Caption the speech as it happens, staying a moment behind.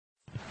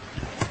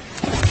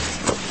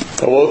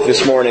I woke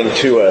this morning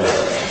to a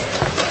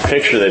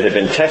picture that had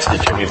been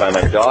texted to me by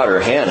my daughter,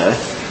 Hannah.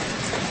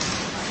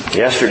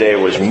 Yesterday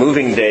was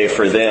moving day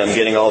for them,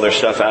 getting all their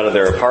stuff out of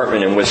their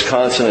apartment in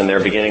Wisconsin, and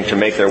they're beginning to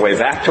make their way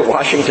back to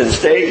Washington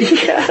State.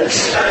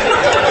 Yes!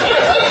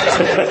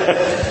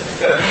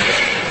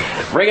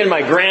 Bringing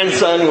my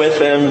grandson with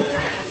them.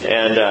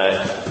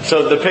 And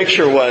so the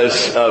picture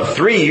was of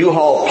 3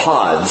 U-Haul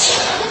pods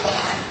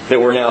that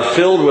were now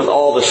filled with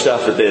all the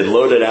stuff that they had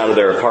loaded out of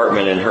their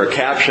apartment. And her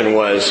caption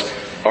was,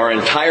 "Our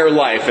entire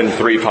life in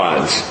 3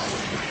 pods."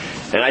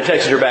 And I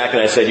texted her back and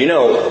I said,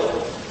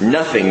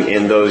 nothing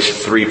in those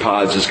 3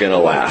 pods is going to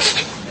last.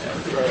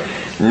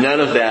 None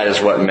of that is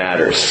what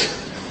matters.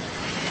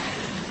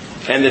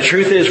 And the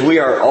truth is, we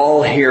are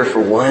all here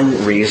for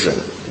one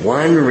reason.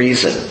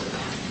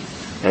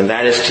 And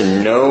that is to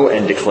know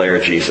and declare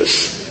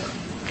Jesus.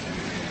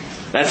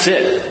 That's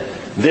it.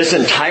 This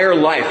entire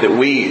life that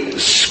we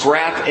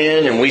scrap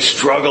in and we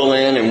struggle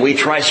in and we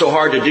try so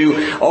hard to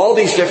do all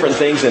these different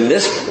things, and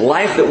this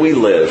life that we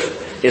live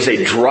is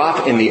a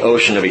drop in the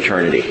ocean of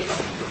eternity.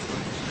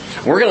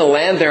 We're going to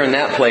land there in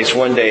that place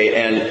one day,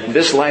 and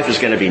this life is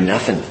going to be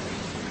nothing.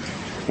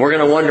 We're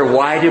going to wonder,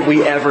 why did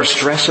we ever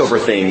stress over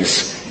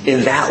things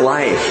in that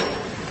life?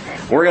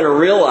 We're going to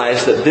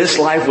realize that this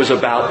life was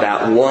about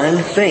that one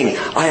thing.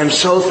 I am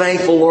so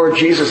thankful, Lord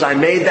Jesus, I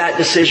made that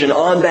decision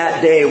on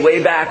that day,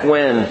 way back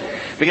when.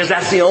 Because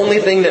that's the only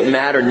thing that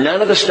mattered.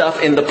 None of the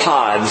stuff in the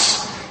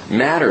pods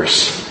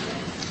matters.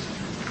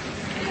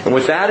 And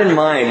with that in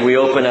mind, we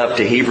open up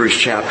to Hebrews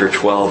chapter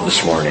 12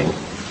 this morning.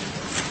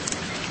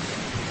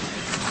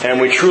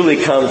 And we truly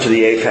come to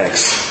the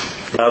apex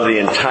of the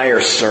entire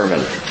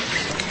sermon.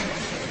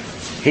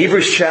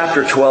 Hebrews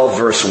chapter 12,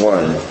 verse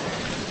 1.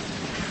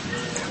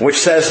 Which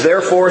says,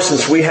 "Therefore,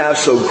 since we have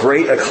so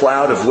great a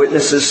cloud of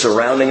witnesses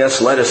surrounding us,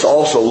 let us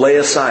also lay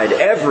aside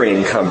every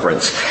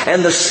encumbrance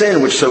and the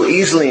sin which so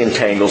easily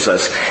entangles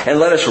us, and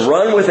let us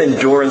run with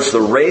endurance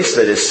the race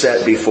that is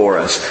set before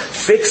us,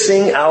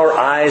 fixing our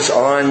eyes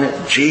on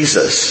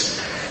Jesus,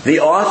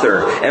 the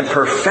author and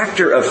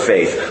perfecter of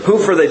faith, who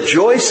for the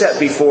joy set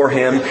before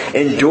Him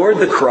endured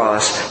the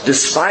cross,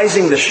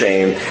 despising the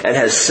shame, and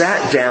has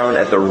sat down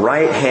at the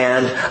right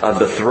hand of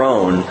the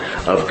throne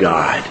of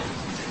God."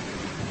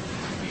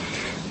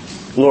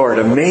 Lord,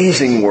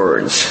 amazing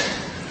words,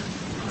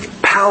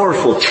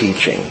 powerful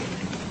teaching.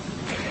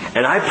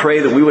 And I pray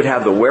that we would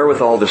have the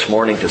wherewithal this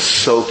morning to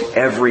soak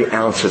every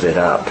ounce of it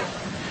up.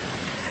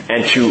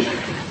 And to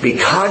be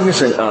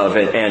cognizant of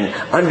and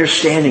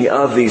understanding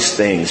of these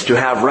things. To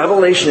have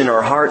revelation in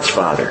our hearts,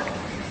 Father,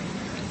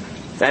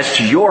 as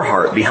to your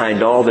heart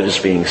behind all that is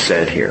being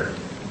said here.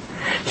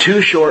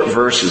 2 short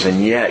verses,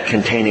 and yet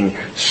containing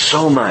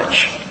so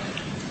much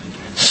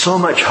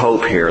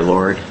hope here,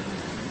 Lord.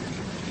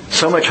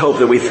 So much hope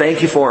that we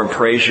thank you for and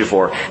praise you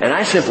for. And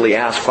I simply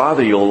ask,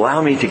 Father, you'll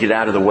allow me to get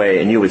out of the way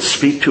and you would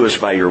speak to us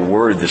by your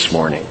word this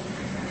morning.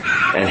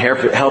 And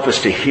help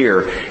us to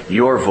hear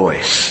your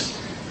voice.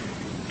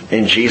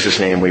 In Jesus'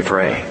 name we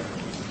pray.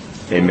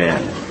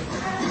 Amen.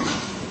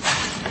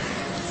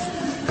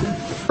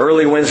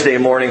 Early Wednesday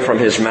morning from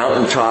his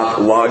mountaintop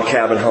log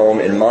cabin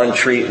home in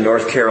Montreat,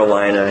 North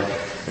Carolina,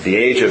 at the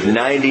age of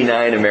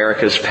 99,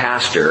 America's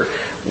pastor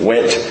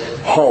went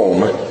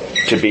home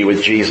to be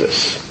with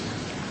Jesus.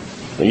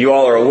 You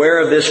all are aware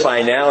of this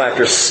by now.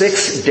 After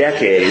 6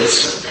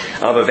 decades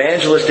of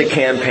evangelistic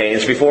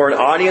campaigns before an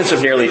audience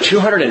of nearly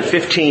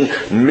 215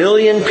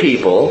 million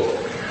people,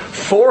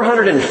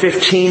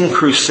 415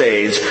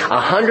 crusades,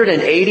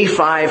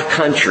 185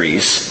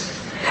 countries,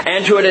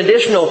 and to an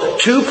additional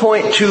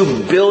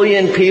 2.2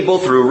 billion people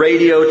through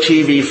radio,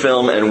 TV,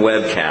 film, and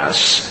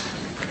webcasts,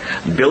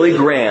 Billy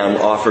Graham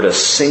offered a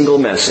single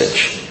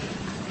message.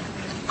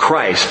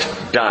 Christ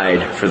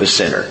died for the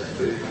sinner.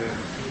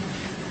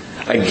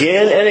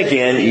 Again and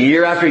again,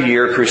 year after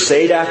year,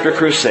 crusade after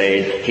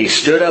crusade, he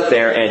stood up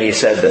there and he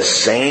said the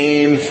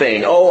same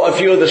thing. Oh, a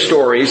few of the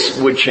stories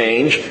would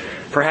change.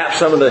 Perhaps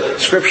some of the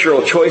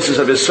scriptural choices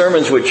of his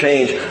sermons would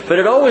change. But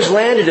it always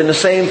landed in the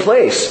same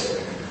place.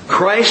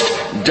 Christ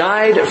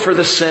died for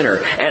the sinner.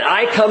 And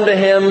I come to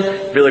Him,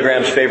 Billy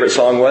Graham's favorite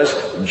song was,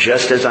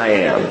 just as I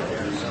am.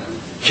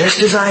 Just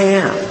as I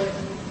am.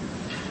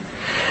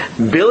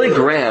 Billy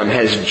Graham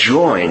has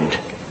joined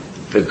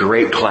the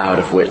great cloud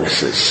of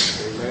witnesses.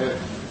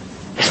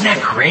 Isn't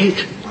that great?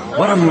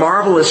 What a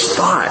marvelous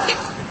thought.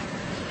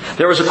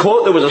 There was a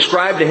quote that was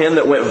ascribed to him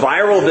that went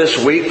viral this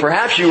week.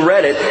 Perhaps you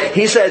read it.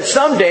 He said,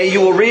 "Someday you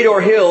will read or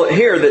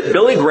hear that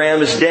Billy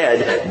Graham is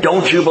dead.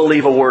 Don't you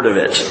believe a word of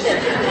it.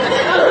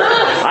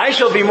 I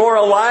shall be more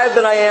alive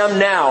than I am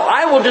now.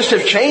 I will just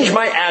have changed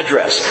my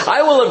address.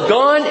 I will have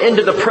gone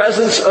into the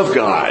presence of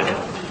God."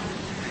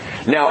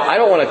 Now, I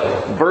don't want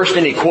to burst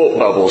any quote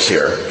bubbles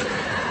here.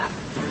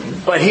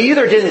 But he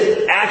either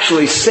didn't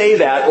actually say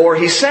that or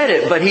he said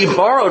it, but he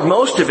borrowed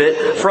most of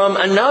it from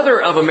another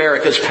of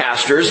America's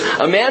pastors,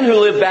 a man who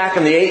lived back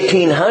in the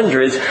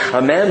 1800s,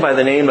 a man by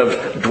the name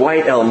of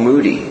Dwight L.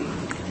 Moody.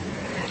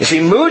 You see,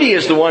 Moody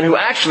is the one who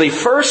actually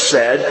first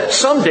said,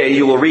 someday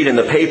you will read in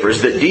the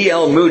papers that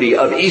D.L. Moody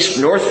of East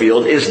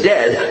Northfield is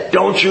dead.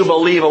 Don't you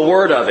believe a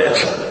word of it.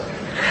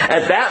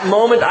 At that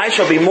moment I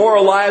shall be more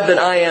alive than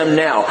I am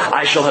now.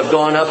 I shall have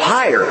gone up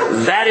higher.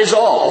 That is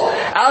all.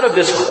 Out of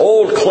this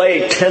old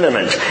clay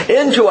tenement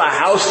into a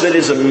house that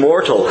is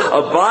immortal,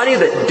 a body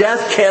that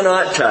death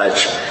cannot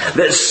touch,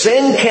 that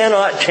sin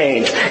cannot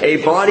change, a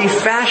body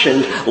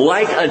fashioned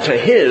like unto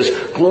His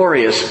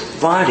glorious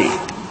body.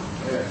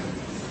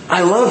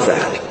 I love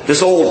that.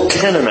 This old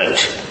tenement.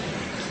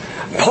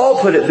 Paul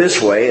put it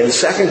this way in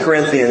 2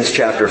 Corinthians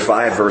chapter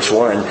 5, verse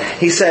 1.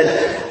 He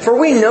said, "For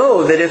we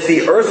know that if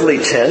the earthly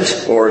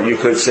tent," or you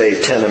could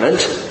say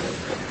tenement,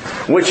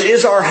 "which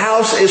is our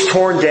house is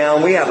torn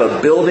down, we have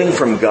a building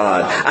from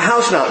God, a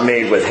house not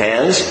made with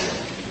hands,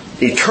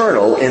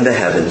 eternal in the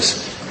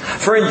heavens.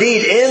 For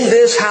indeed in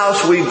this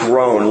house we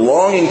groan,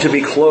 longing to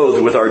be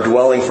clothed with our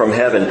dwelling from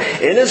heaven,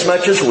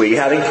 inasmuch as we,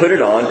 having put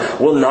it on,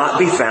 will not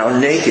be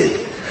found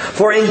naked.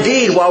 For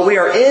indeed, while we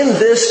are in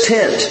this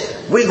tent,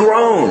 we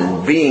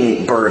groan,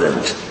 being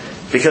burdened,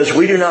 because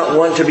we do not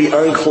want to be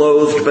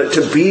unclothed, but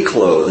to be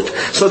clothed,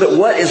 so that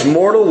what is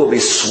mortal will be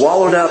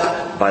swallowed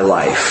up by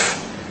life.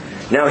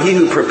 Now He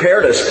who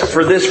prepared us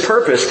for this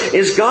purpose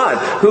is God,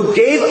 who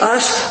gave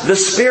us the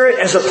Spirit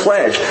as a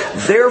pledge.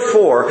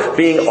 Therefore,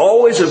 being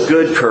always of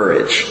good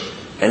courage,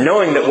 and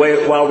knowing that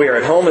while we are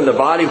at home in the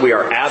body, we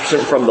are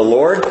absent from the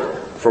Lord,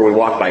 for we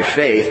walk by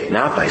faith,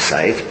 not by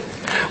sight.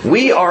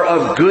 We are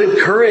of good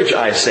courage,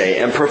 I say,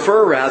 and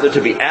prefer rather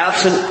to be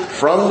absent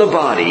from the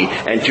body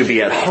and to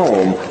be at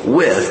home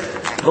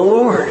with the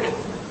Lord."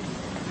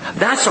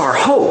 That's our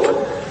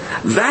hope.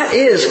 That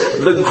is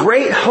the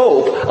great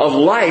hope of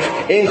life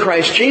in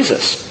Christ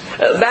Jesus.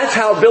 That's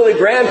how Billy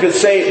Graham could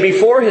say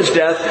before his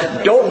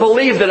death, "Don't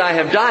believe that I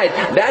have died."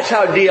 That's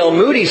how D.L.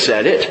 Moody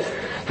said it.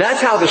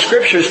 That's how the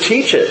Scriptures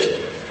teach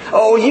it.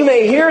 Oh, you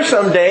may hear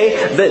someday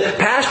that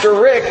Pastor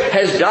Rick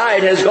has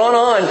died, has gone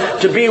on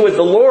to be with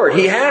the Lord.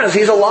 He has.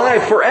 He's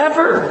alive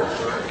forever.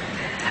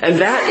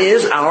 And that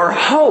is our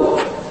hope.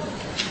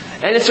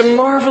 And it's a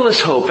marvelous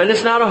hope. And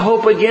it's not a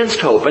hope against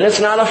hope. And it's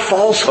not a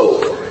false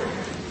hope.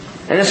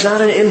 And it's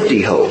not an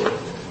empty hope.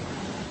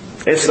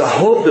 It's the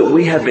hope that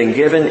we have been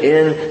given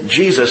in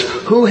Jesus,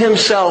 who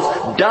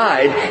Himself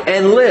died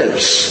and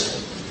lives,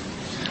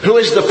 who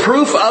is the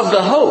proof of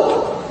the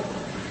hope.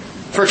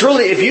 For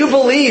truly, if you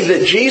believe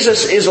that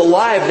Jesus is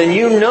alive, then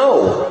you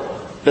know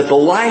that the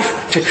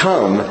life to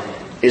come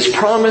is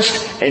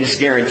promised and is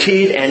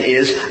guaranteed and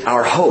is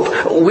our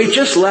hope. We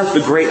just left the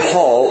great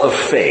hall of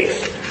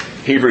faith,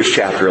 Hebrews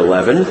chapter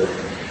 11.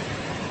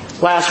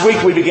 Last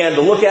week we began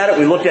to look at it.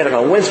 We looked at it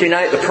on Wednesday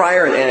night, the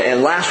prior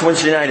and last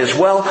Wednesday night as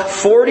well.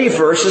 40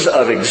 verses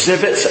of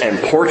exhibits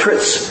and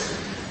portraits.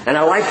 And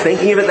I like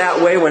thinking of it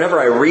that way. Whenever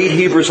I read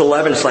Hebrews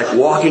 11, it's like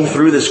walking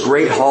through this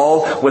great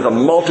hall with a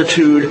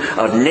multitude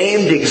of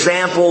named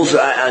examples,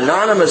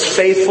 anonymous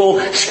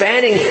faithful,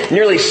 spanning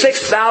nearly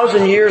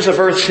 6,000 years of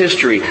Earth's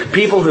history.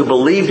 People who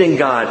believed in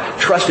God,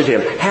 trusted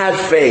Him, had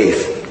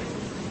faith.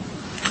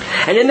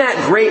 And in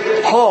that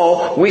great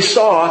hall, we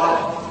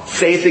saw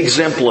faith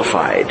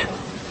exemplified.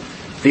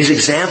 These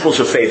examples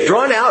of faith,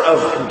 drawn out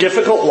of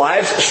difficult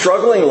lives,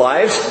 struggling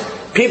lives,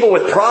 people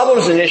with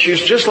problems and issues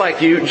just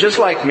like you, just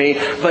like me,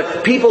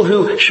 but people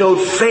who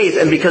showed faith,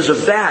 and because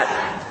of that,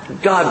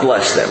 God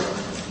blessed them.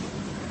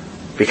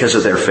 Because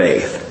of their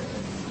faith.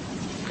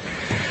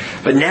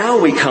 But now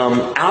we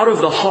come out of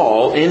the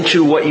hall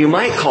into what you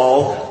might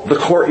call the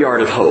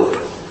courtyard of hope.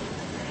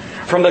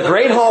 From the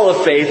great hall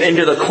of faith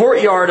into the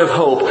courtyard of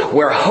hope,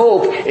 where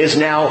hope is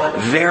now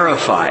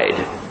verified.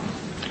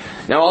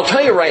 Now I'll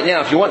tell you right now,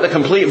 if you want the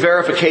complete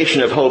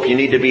verification of hope, you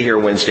need to be here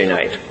Wednesday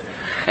night.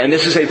 And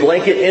this is a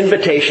blanket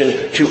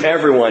invitation to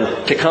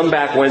everyone to come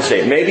back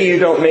Wednesday. Maybe you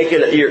don't make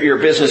it your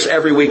business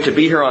every week to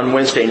be here on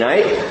Wednesday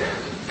night.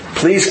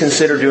 Please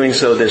consider doing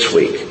so this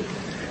week.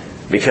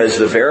 Because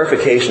the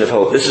verification of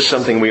hope, this is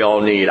something we all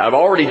need. I've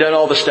already done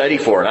all the study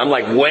for it. I'm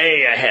like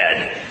way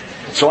ahead.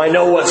 So I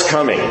know what's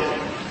coming.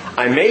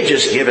 I may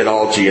just give it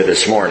all to you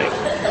this morning.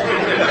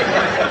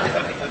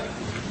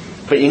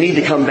 But you need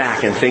to come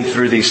back and think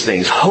through these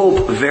things.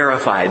 Hope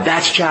verified.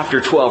 That's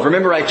chapter 12.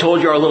 Remember I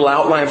told you our little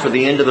outline for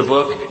the end of the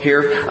book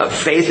here?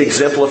 Faith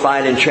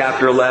exemplified in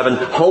chapter 11.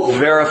 Hope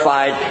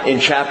verified in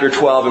chapter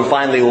 12. And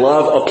finally,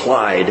 love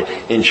applied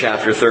in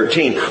chapter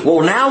 13. Well,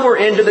 now we're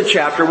into the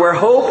chapter where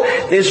hope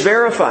is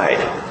verified.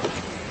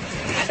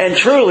 And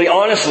truly,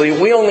 honestly,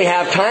 we only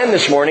have time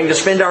this morning to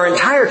spend our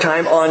entire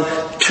time on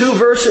 2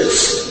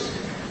 verses.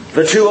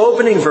 The 2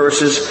 opening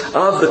verses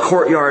of the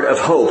courtyard of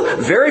hope.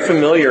 Very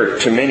familiar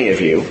to many of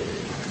you.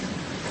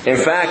 In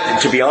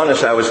fact, to be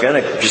honest, I was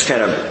going to just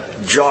kind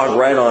of jog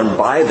right on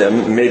by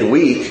them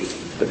midweek.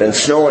 But then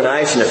snow and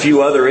ice and a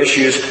few other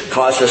issues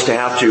caused us to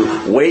have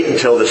to wait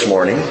until this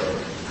morning.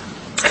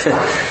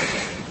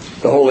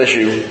 The whole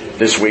issue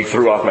this week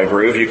threw off my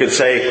groove. You could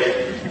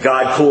say,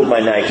 God cooled my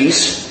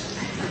Nikes.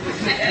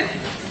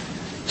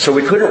 So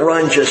we couldn't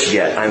run just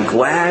yet. I'm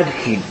glad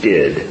He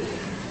did.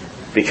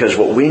 Because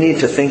what we need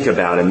to think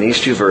about in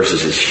these 2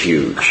 verses is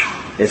huge.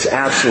 It's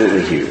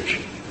absolutely huge.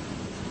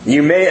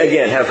 You may,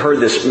 again, have heard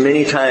this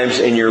many times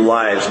in your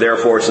lives.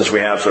 Therefore, since we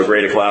have so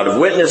great a cloud of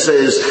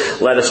witnesses,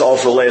 let us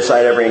also lay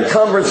aside every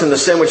encumbrance and the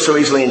sin which so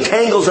easily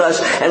entangles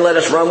us, and let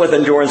us run with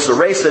endurance the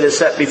race that is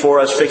set before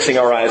us, fixing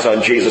our eyes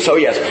on Jesus. Oh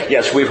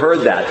yes, we've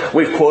heard that.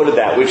 We've quoted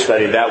that. We've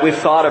studied that. We've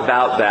thought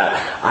about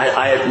that.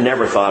 I have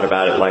never thought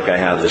about it like I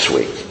have this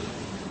week.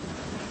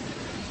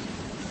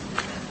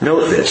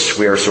 Note this.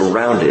 We are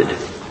surrounded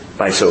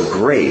by so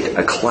great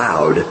a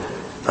cloud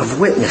of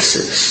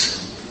witnesses.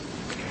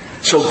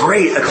 So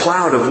great a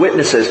cloud of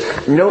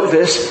witnesses. Note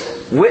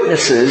this,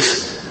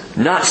 witnesses,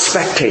 not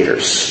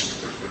spectators.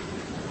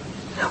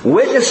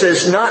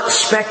 Witnesses, not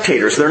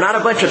spectators. They're not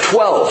a bunch of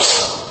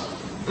 12s.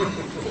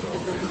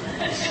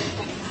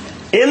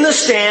 In the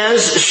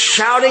stands,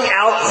 shouting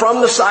out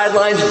from the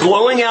sidelines,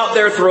 blowing out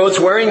their throats,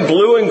 wearing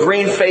blue and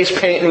green face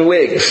paint and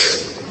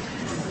wigs.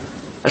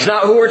 That's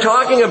not who we're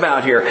talking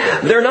about here.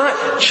 They're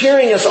not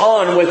cheering us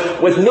on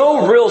with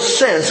no real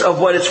sense of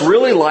what it's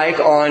really like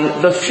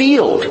on the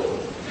field.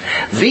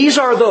 These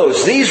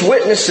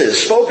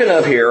witnesses spoken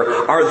of here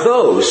are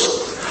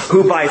those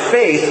who by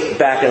faith,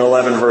 back in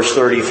 11 verse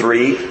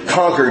 33,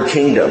 conquered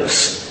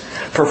kingdoms,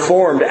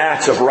 performed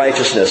acts of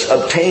righteousness,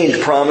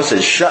 obtained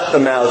promises, shut the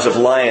mouths of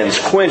lions,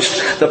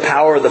 quenched the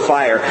power of the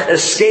fire,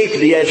 escaped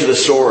the edge of the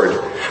sword.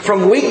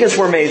 From weakness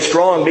were made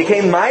strong,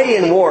 became mighty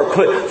in war,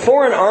 put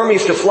foreign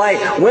armies to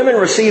flight. Women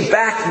received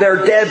back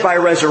their dead by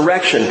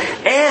resurrection.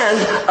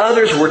 And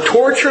others were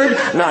tortured,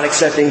 not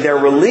accepting their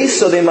release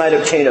so they might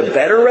obtain a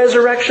better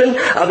resurrection.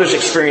 Others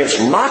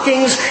experienced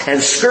mockings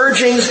and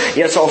scourgings,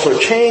 yes, also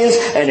chains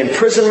and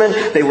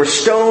imprisonment. They were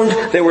stoned,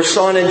 they were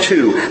sawn in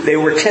two. They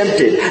were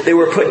tempted, they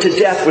were put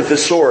to death with the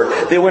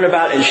sword. They went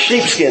about in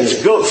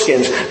sheepskins,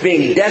 goatskins,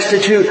 being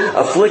destitute,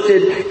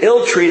 afflicted,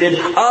 ill-treated,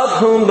 of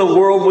whom the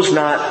world was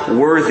not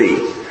worthy,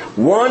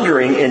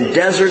 wandering in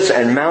deserts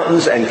and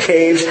mountains and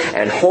caves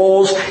and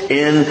holes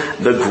in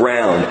the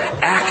ground.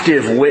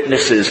 Active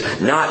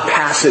witnesses, not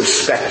passive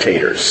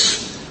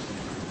spectators.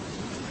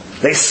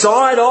 They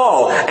saw it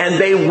all and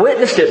they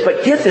witnessed it.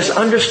 But get this,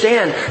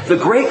 understand, the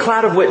great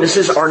cloud of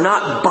witnesses are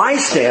not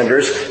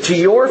bystanders to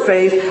your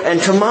faith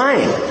and to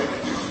mine.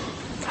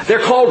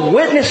 They're called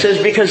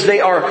witnesses because they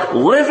are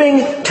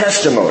living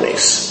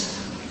testimonies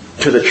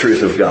to the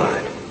truth of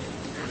God.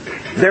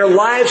 Their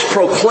lives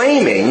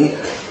proclaiming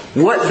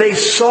what they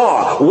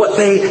saw, what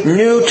they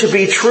knew to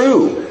be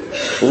true.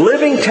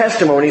 Living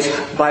testimonies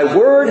by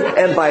word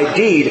and by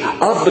deed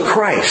of the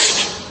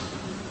Christ.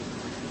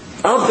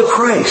 Of the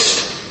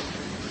Christ.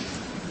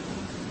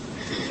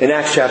 In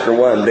Acts chapter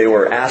 1, they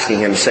were asking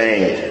him,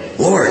 saying,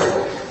 Lord,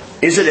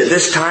 is it at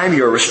this time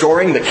you're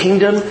restoring the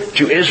kingdom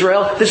to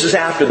Israel? This is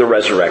after the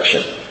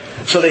resurrection.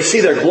 So they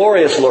see their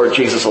glorious Lord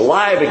Jesus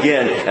alive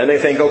again, and they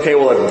think, okay,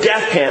 well, if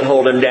death can't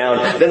hold him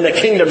down, then the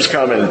kingdom's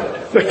coming.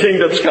 The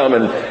kingdom's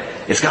coming.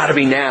 It's got to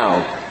be now.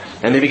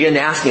 And they begin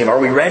asking him, are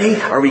we ready?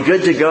 Are we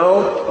good to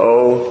go?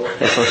 Oh,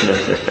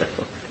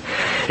 no.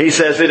 He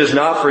says, it is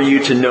not for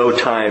you to know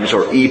times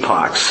or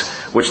epochs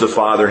which the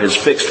Father has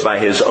fixed by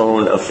His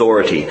own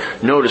authority.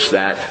 Notice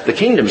that. The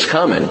kingdom's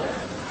coming.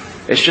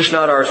 It's just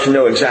not ours to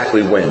know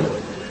exactly when.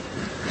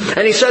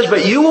 And he says,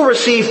 but you will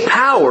receive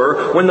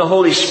power when the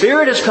Holy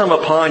Spirit has come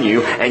upon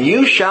you, and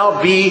you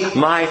shall be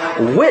my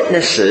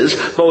witnesses,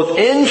 both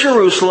in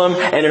Jerusalem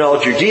and in all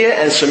Judea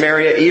and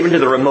Samaria, even to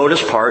the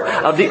remotest part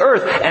of the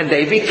earth. And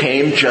they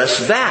became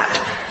just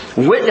that.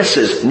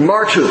 Witnesses,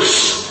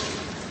 martus.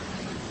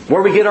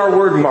 Where we get our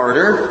word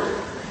martyr,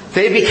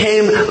 they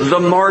became the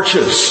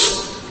martus.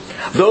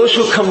 Those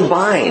who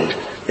combined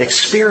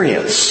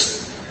experience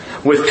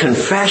with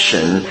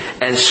confession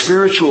and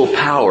spiritual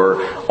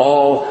power,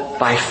 all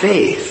by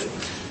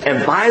faith.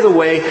 And by the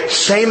way,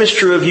 same is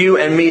true of you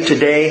and me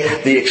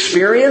today. The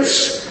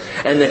experience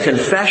and the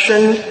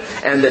confession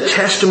and the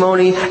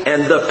testimony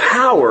and the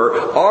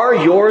power are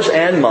yours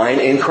and mine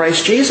in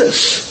Christ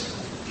Jesus.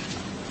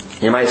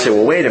 You might say,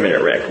 well, wait a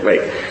minute, Rick.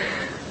 Wait.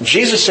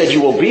 Jesus said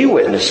you will be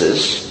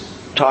witnesses,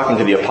 talking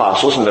to the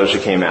apostles and those who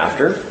came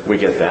after. We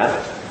get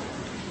that.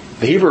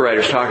 The Hebrew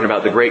writer's talking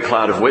about the great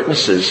cloud of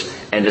witnesses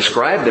and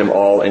described them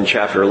all in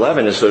chapter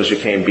 11 as those who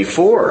came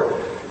before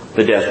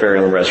the death,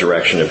 burial, and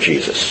resurrection of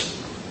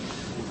Jesus.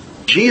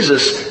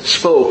 Jesus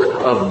spoke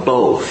of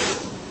both.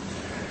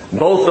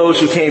 Both those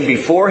who came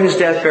before His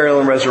death, burial,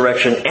 and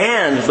resurrection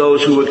and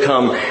those who would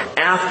come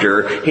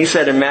after. He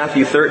said in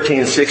Matthew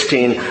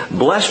 13:16,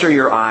 blessed are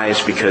your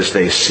eyes because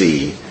they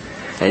see,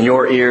 and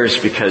your ears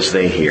because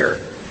they hear.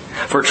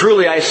 For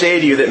truly I say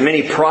to you that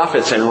many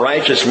prophets and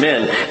righteous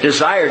men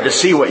desired to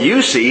see what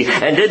you see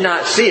and did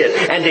not see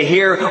it, and to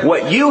hear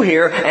what you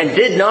hear and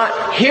did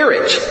not hear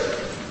it.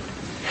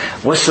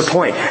 What's the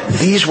point?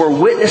 These were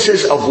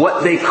witnesses of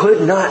what they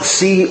could not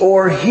see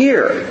or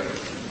hear.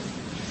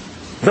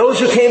 Those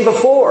who came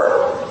before.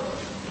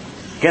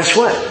 Guess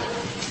what?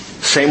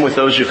 Same with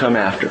those who come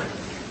after.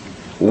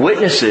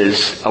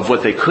 Witnesses of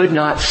what they could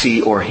not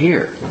see or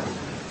hear.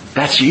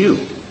 That's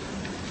you.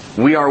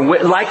 We are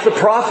like the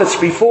prophets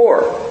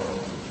before.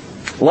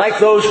 Like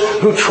those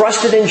who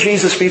trusted in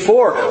Jesus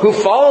before, who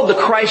followed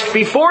the Christ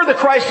before the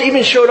Christ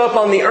even showed up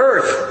on the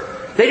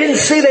earth. They didn't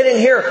see, they didn't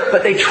hear,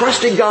 but they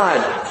trusted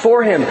God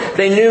for Him.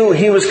 They knew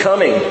He was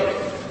coming.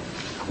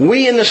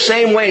 We in the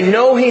same way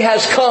know He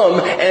has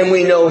come, and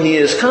we know He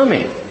is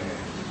coming.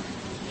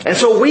 And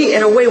so we,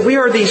 in a way, we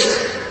are these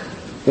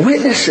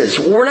witnesses.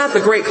 We're not the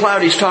great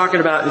cloud He's talking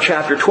about in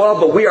chapter 12,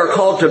 but we are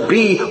called to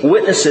be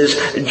witnesses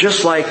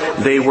just like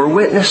they were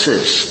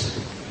witnesses.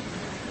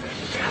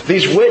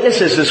 These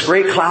witnesses, this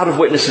great cloud of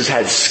witnesses,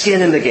 had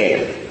skin in the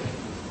game.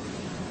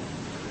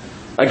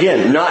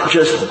 Again, not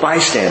just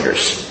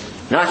bystanders,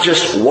 not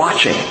just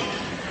watching.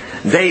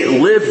 They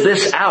lived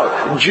this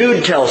out.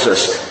 Jude tells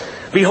us,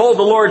 "Behold,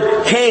 the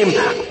Lord came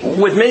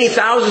with many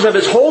thousands of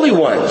His holy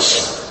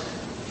ones."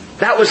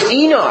 That was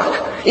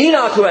Enoch.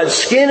 Enoch, who had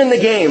skin in the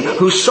game,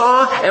 who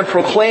saw and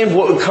proclaimed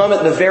what would come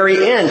at the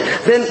very end.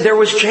 Then there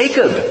was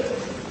Jacob.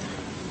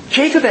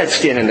 Jacob had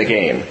skin in the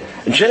game.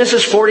 In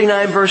Genesis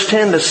 49 verse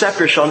 10, "The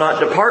scepter shall not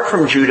depart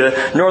from Judah,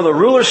 nor the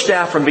ruler's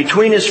staff from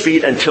between his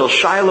feet, until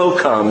Shiloh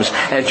comes,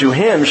 and to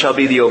him shall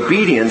be the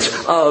obedience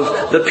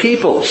of the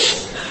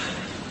peoples."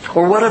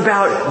 Or what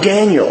about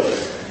Daniel,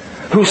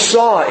 who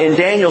saw in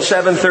Daniel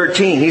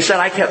 7:13, he said,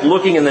 "I kept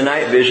looking in the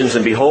night visions,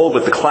 and behold,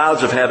 with the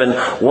clouds of heaven,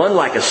 one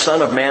like a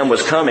son of man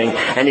was coming,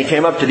 and he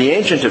came up to the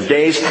Ancient of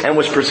Days and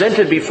was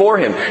presented before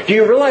him." Do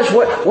you realize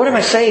what am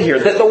I saying here?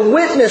 That the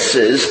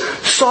witnesses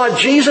saw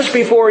Jesus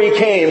before He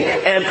came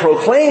and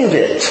proclaimed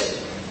it.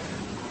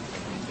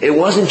 It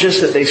wasn't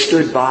just that they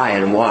stood by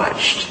and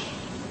watched.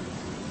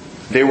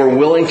 They were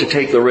willing to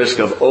take the risk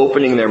of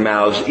opening their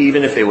mouths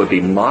even if they would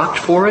be mocked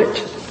for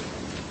it.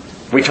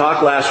 We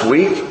talked last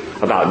week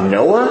about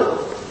Noah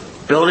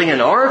building an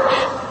ark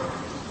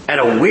at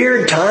a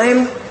weird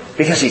time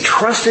because he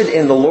trusted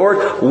in the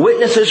Lord.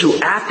 Witnesses who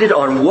acted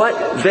on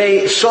what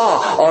they saw,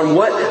 on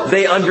what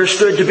they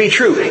understood to be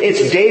true.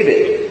 It's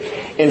David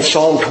in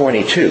Psalm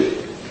 22.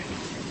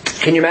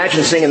 Can you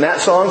imagine singing that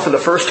song for the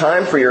first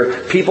time for your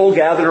people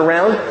gathered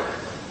around?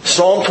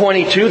 Psalm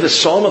 22, the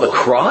Psalm of the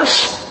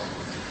Cross?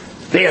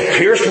 "They have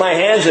pierced my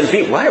hands and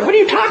feet." What are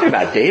you talking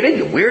about, David,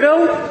 you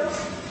weirdo?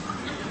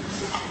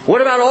 What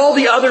about all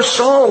the other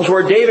Psalms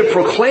where David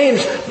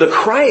proclaims the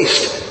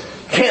Christ?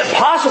 Can't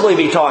possibly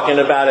be talking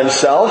about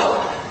himself.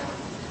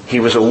 He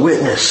was a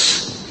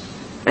witness.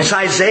 It's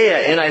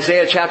Isaiah in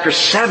Isaiah chapter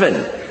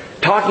 7,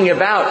 talking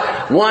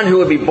about one who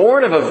would be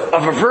born of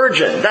a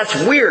virgin. That's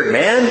weird,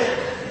 man.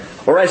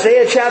 Or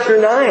Isaiah chapter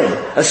 9,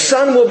 "A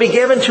son will be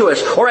given to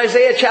us." Or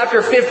Isaiah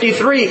chapter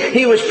 53,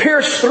 "He was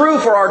pierced through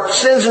for our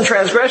sins and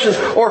transgressions."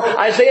 Or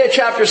Isaiah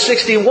chapter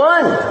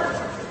 61.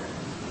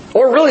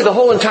 Or really the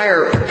whole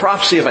entire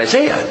prophecy of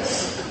Isaiah.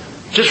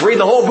 Just read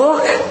the whole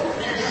book.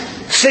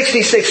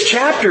 66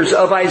 chapters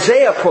of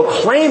Isaiah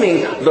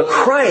proclaiming the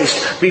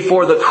Christ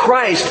before the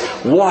Christ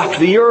walked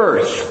the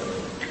earth.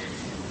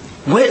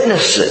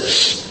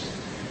 Witnesses.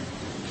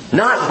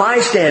 Not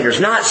bystanders,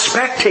 not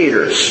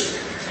spectators.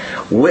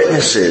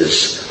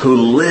 Witnesses who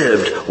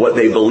lived what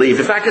they believed.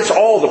 In fact, it's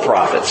all the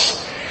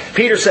prophets.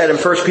 Peter said in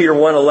 1 Peter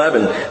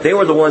 1:11, they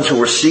were the ones who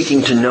were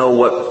seeking to know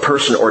what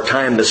person or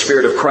time the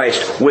Spirit of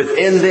Christ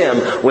within them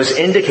was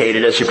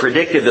indicated as He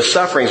predicted the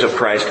sufferings of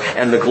Christ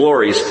and the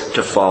glories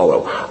to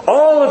follow.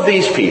 All of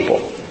these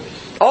people,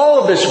 all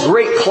of this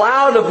great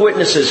cloud of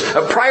witnesses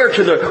prior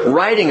to the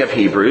writing of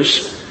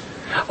Hebrews,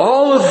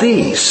 all of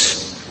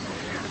these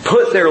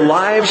put their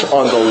lives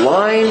on the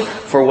line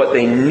for what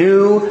they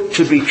knew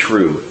to be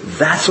true.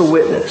 That's a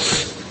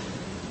witness.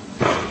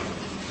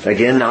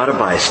 Again, not a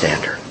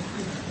bystander.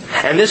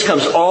 And this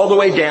comes all the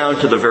way down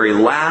to the very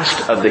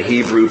last of the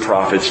Hebrew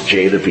prophets,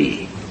 J the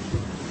B.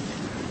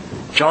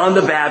 John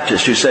the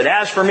Baptist, who said,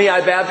 "As for me,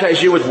 I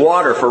baptize you with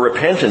water for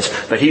repentance,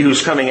 but he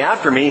who's coming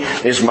after me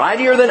is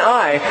mightier than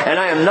I, and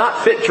I am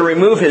not fit to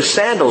remove his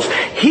sandals.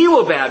 He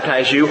will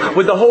baptize you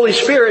with the Holy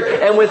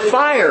Spirit and with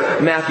fire."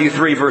 Matthew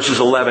 3 verses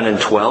 11 and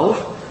 12.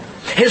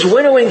 His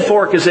winnowing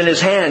fork is in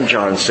his hand,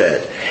 John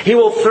said. He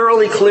will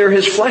thoroughly clear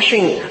his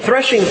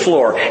threshing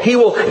floor. He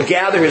will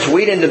gather his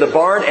wheat into the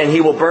barn, and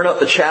he will burn up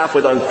the chaff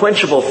with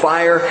unquenchable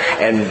fire.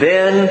 And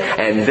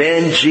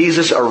then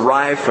Jesus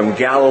arrived from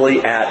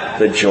Galilee at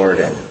the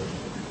Jordan.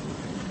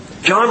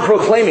 John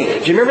proclaiming.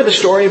 Do you remember the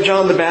story of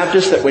John the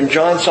Baptist, that when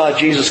John saw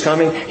Jesus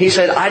coming, he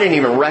said, "I didn't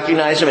even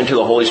recognize him until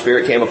the Holy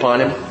Spirit came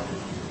upon him.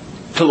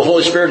 Till the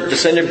Holy Spirit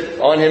descended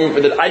on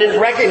him, I didn't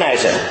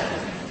recognize him."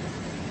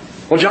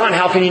 Well, John,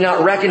 how can you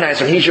not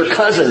recognize him? He's your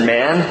cousin,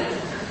 man.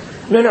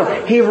 No.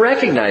 He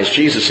recognized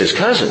Jesus, his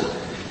cousin.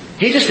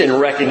 He just didn't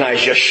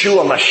recognize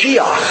Yeshua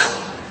Mashiach,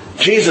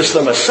 Jesus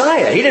the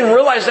Messiah. He didn't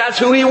realize that's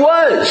who he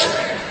was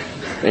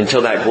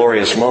until that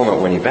glorious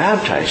moment when he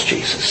baptized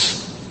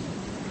Jesus.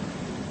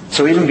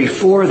 So even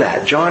before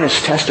that, John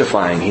is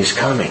testifying he's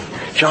coming.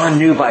 John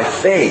knew by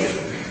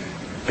faith,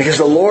 because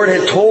the Lord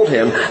had told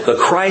him the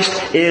Christ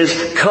is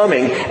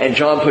coming, and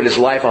John put his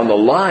life on the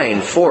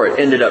line for it,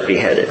 ended up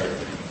beheaded.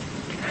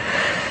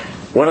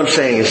 What I'm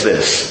saying is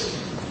this.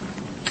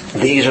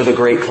 These are the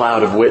great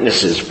cloud of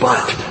witnesses,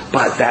 but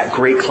that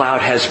great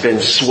cloud has been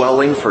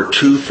swelling for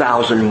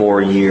 2,000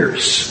 more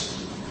years.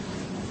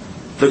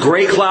 The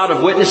great cloud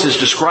of witnesses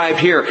described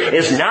here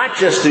is not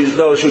just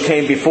those who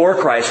came before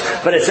Christ,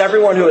 but it's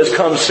everyone who has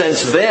come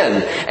since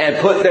then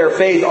and put their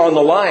faith on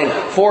the line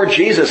for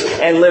Jesus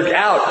and lived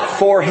out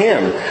for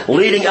Him,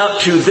 leading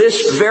up to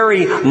this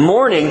very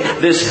morning,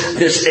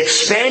 this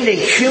expanding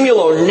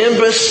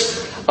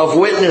cumulonimbus of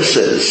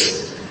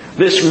witnesses.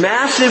 This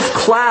massive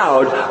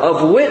cloud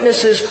of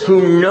witnesses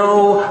who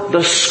know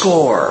the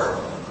score.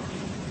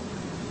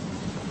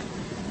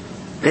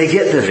 They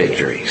get the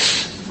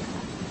victories.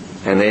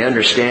 And they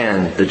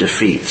understand the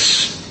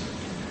defeats.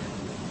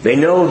 They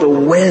know the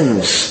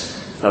wins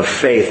of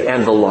faith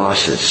and the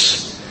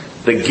losses.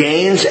 The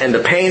gains and the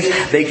pains.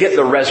 They get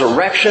the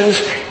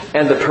resurrections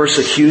and the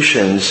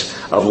persecutions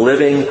of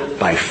living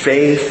by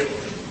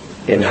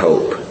faith in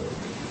hope.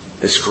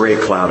 This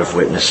great cloud of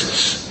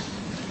witnesses.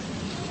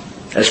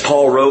 As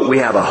Paul wrote, we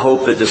have a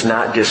hope that does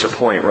not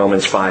disappoint,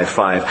 Romans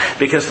 5:5,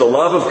 because the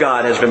love of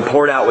God has been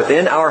poured out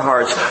within our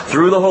hearts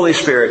through the Holy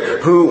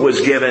Spirit who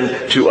was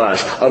given to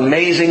us.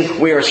 Amazing.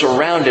 We are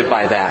surrounded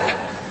by that.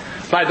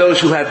 By those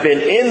who have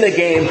been in the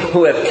game,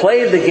 who have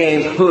played the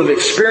game, who have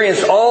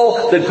experienced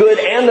all the good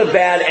and the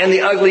bad and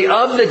the ugly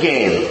of the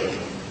game.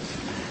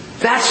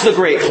 That's the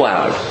great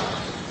cloud.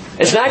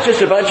 It's not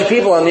just a bunch of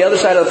people on the other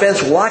side of the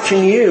fence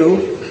watching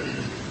you.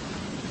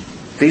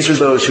 These are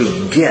those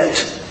who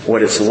get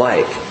what it's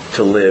like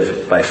to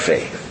live by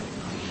faith.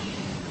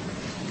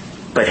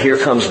 But here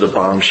comes the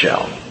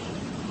bombshell.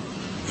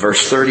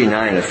 Verse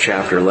 39 of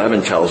chapter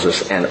 11 tells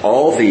us, and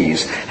all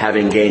these,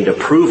 having gained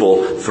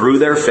approval through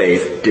their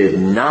faith, did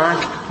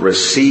not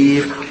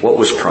receive what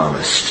was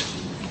promised.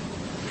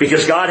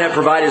 Because God had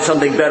provided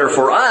something better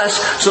for us,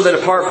 so that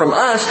apart from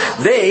us,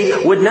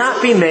 they would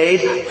not be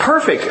made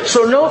perfect.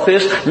 So note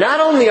this, not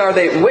only are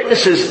they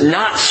witnesses,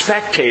 not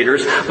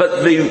spectators,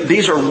 but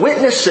these are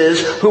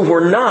witnesses who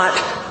were not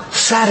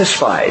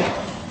satisfied.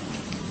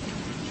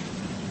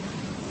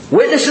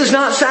 Witnesses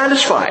not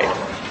satisfied.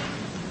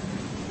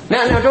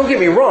 Now don't get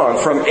me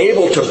wrong, from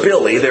Abel to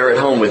Billy, they're at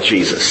home with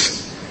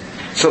Jesus.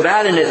 So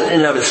that in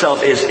and of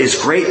itself is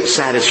great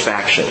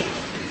satisfaction.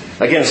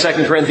 Again,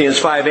 2 Corinthians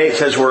 5:8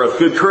 says, we're of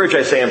good courage,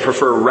 I say, and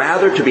prefer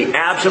rather to be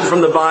absent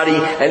from the body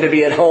and to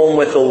be at home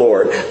with the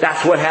Lord.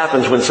 That's what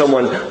happens when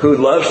someone who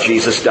loves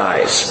Jesus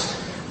dies.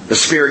 The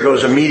spirit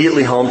goes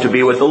immediately home to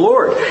be with the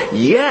Lord.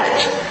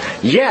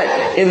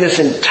 Yet, in this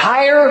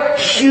entire,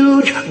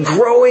 huge,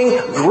 growing,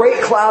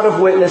 great cloud of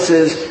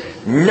witnesses,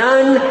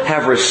 none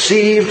have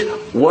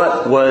received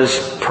what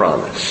was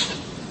promised.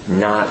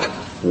 Not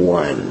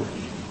one.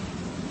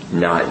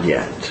 Not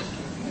yet.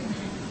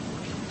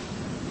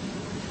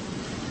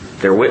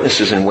 They're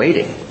witnesses in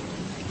waiting.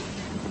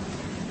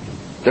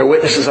 They're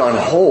witnesses on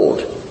hold,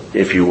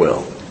 if you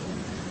will.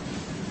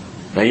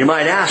 Now you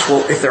might ask,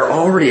 well, if they're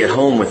already at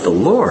home with the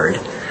Lord,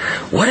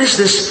 what is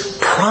this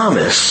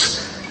promise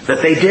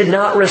that they did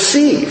not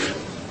receive?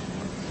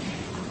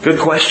 Good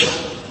question.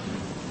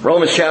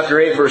 Romans chapter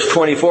 8 verse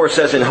 24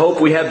 says, in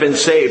hope we have been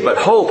saved, but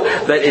hope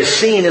that is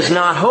seen is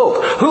not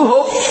hope. Who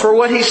hopes for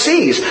what he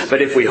sees?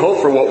 But if we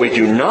hope for what we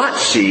do not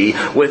see,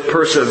 with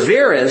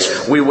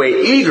perseverance we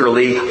wait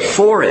eagerly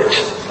for it.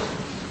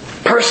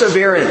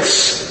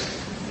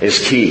 Perseverance is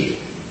key.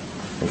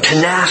 And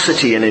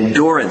tenacity and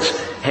endurance.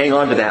 Hang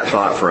on to that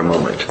thought for a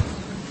moment.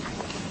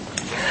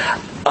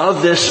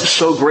 Of this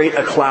so great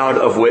a cloud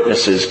of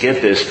witnesses,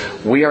 get this,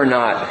 we are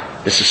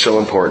not, this is so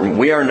important,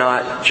 we are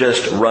not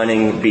just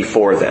running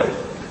before them.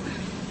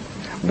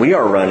 We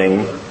are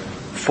running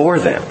for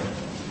them.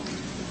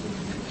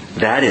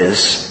 That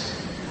is,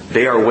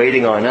 they are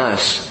waiting on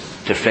us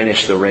to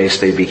finish the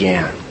race they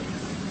began.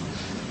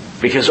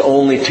 Because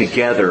only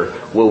together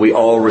will we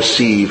all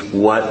receive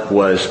what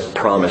was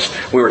promised.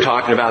 We were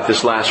talking about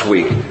this last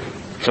week,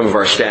 some of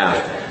our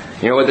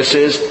staff. You know what this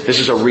is? This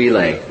is a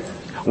relay.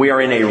 We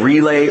are in a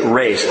relay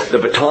race. The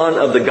baton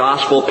of the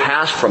gospel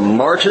passed from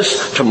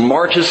martyrs to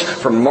martyrs,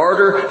 from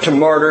martyr to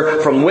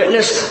martyr, from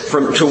witness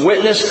to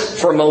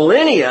witness for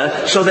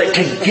millennia, so that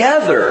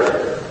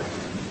together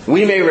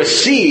we may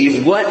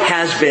receive what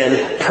has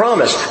been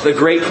promised. The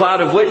great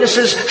cloud of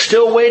witnesses,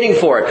 still waiting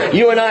for it.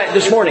 You and I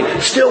this morning,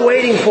 still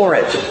waiting for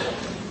it.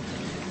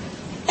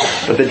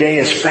 But the day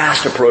is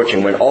fast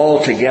approaching when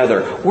all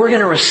together we're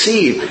going to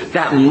receive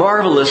that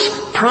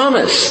marvelous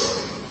promise.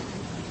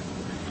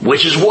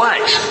 Which is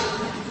what?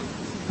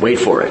 Wait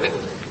for it.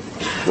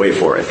 Wait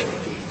for it.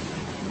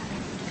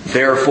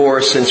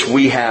 Therefore, since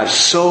we have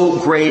so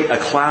great a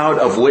cloud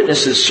of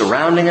witnesses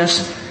surrounding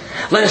us,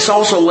 let us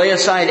also lay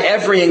aside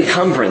every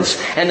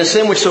encumbrance and the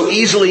sin which so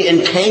easily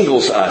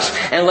entangles us,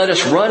 and let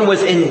us run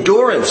with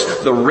endurance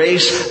the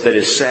race that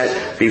is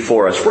set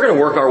before us. We're going to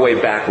work our way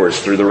backwards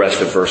through the rest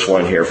of verse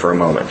 1 here for a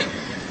moment.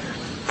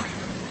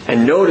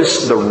 And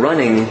notice the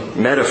running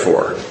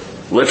metaphor.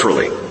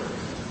 Literally.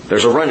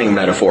 There's a running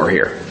metaphor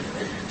here.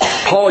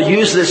 Paul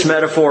used this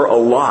metaphor a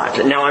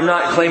lot. Now, I'm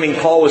not claiming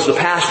Paul was the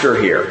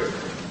pastor here.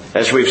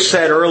 As we've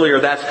said earlier,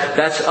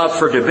 that's up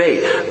for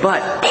debate.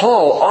 But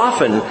Paul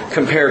often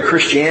compared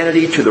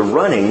Christianity to the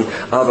running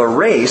of a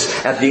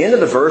race. At the end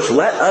of the verse,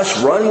 let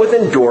us run with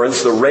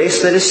endurance the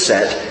race that is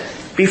set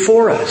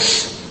before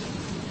us.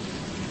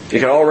 You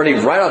can already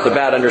right off the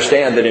bat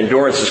understand that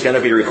endurance is going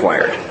to be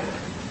required.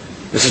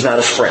 This is not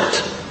a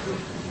sprint.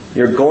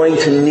 You're going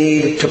to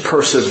need to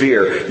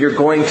persevere. You're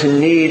going to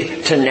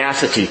need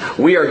tenacity.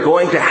 We are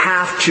going to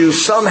have to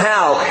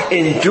somehow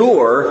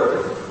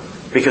endure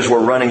because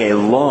we're running a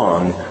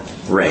long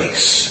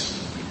race.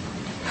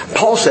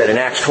 Paul said in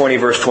Acts 20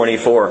 verse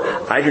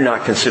 24, I do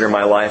not consider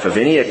my life of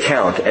any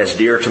account as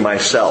dear to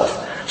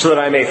myself, so that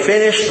I may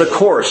finish the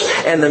course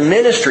and the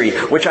ministry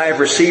which I have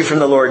received from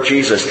the Lord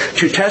Jesus,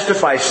 to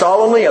testify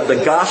solemnly of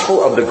the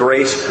gospel of the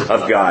grace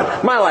of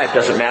God. My life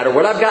doesn't matter.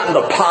 What I've got in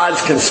the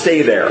pods can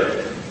stay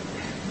there.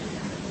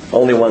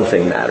 Only one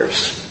thing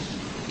matters,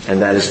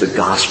 and that is the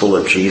gospel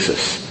of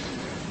Jesus.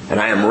 And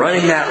I am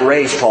running that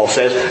race, Paul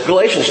says.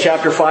 Galatians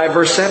chapter 5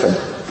 verse 7.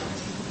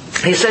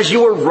 He says,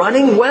 you are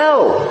running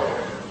well.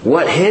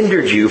 What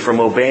hindered you from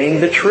obeying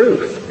the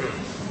truth?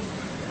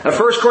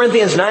 1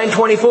 Corinthians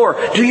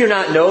 9:24, do you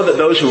not know that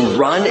those who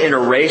run in a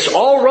race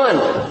all run?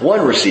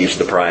 One receives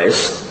the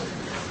prize.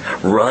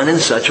 Run in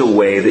such a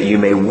way that you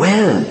may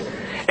win.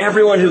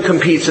 Everyone who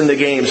competes in the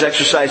games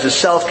exercises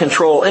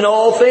self-control in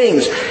all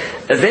things.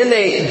 Then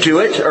they do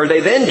it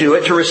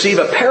to receive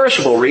a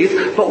perishable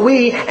wreath, but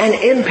we an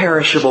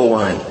imperishable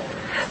one.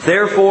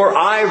 Therefore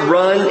I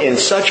run in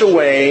such a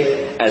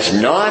way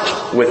as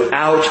not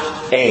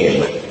without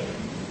aim.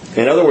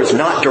 In other words,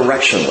 not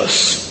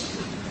directionless.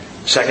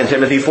 2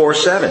 Timothy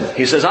 4:7.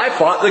 He says, I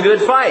fought the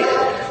good fight.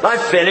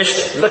 I've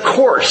finished the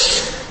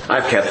course.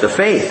 I've kept the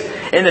faith.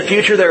 In the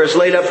future there is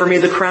laid up for me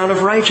the crown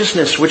of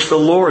righteousness, which the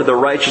Lord, the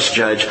righteous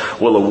judge,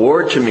 will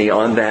award to me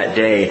on that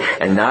day.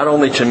 And not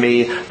only to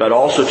me, but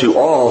also to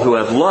all who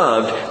have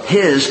loved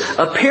His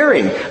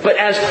appearing. But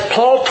as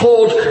Paul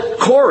told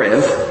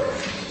Corinth,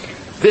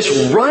 this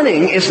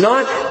running is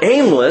not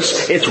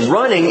aimless. It's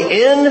running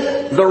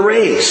in the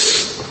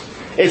race.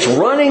 It's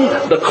running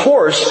the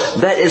course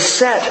that is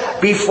set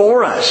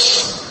before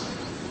us.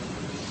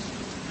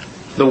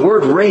 The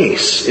word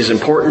race is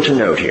important to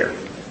note here,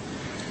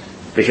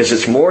 because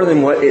it's more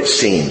than what it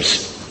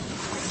seems.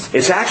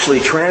 It's actually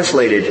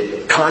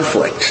translated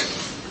conflict.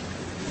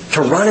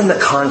 To run in the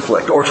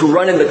conflict, or to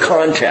run in the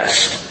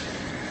contest,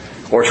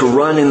 or to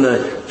run in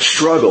the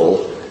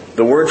struggle.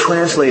 The word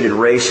translated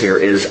race here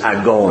is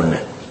agon.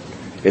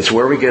 It's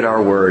where we get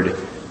our word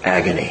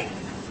agony.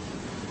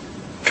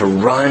 To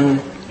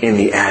run in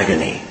the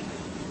agony.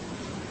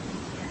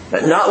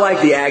 Not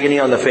like the agony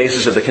on the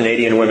faces of the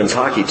Canadian women's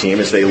hockey team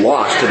as they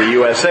lost to the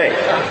USA.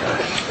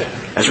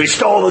 As we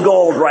stole the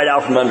gold right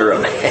out from under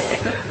them.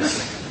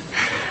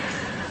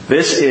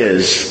 This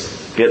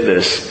is, get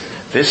this,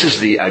 this is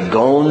the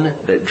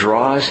agon that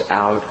draws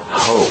out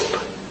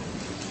hope.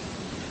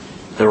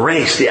 The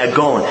race, the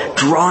agon,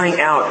 drawing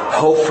out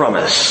hope from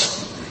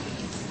us.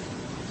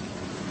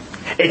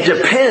 It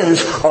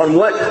depends on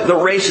what the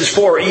race is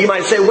for. You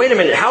might say, wait a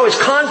minute, how is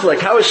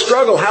conflict, how is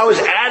struggle, how is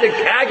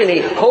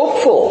agony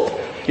hopeful?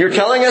 You're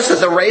telling us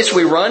that the race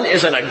we run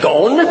is an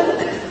agon?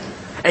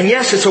 And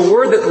yes, it's a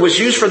word that was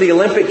used for the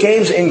Olympic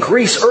Games in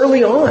Greece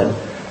early on.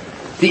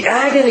 The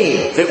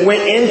agony that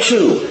went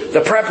into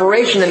the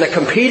preparation and the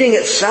competing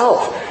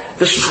itself.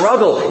 The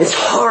struggle, it's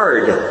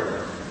hard.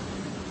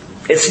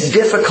 It's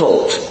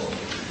difficult.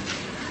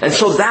 And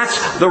so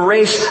that's the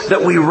race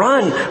that we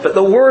run. But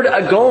the word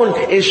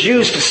agon is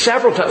used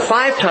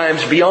 5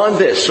 times beyond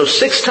this. So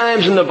 6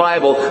 times in the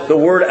Bible, the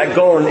word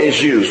agon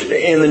is used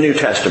in the New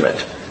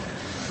Testament.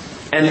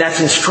 And that's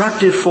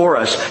instructive for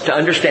us to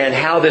understand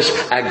how this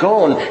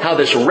agon, how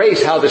this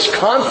race, how this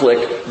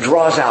conflict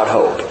draws out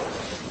hope.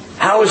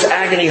 How is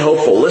agony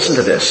hopeful? Listen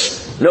to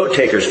this. Note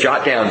takers,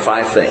 jot down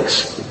 5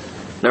 things.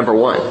 Number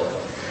one,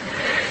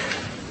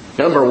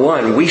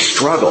 we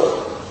struggle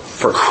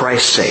for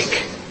Christ's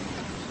sake.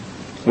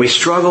 We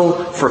struggle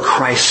for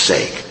Christ's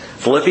sake.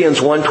 Philippians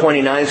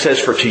 1:29 says,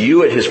 for to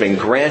you it has been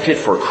granted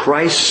for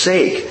Christ's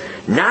sake,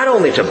 not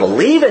only to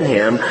believe in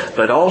Him,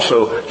 but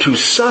also to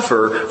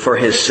suffer for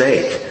His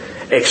sake.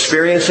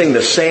 Experiencing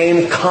the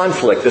same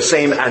conflict, the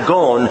same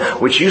agon,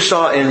 which you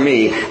saw in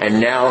me and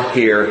now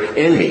here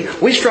in me.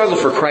 We struggle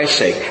for Christ's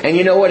sake. And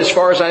you know what, as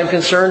far as I'm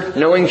concerned,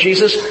 knowing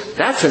Jesus,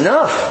 that's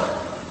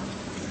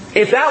enough.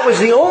 If that was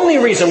the only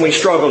reason we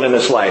struggled in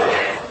this life,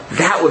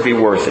 that would be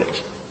worth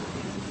it.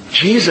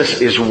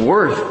 Jesus is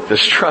worth the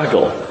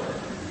struggle.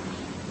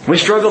 We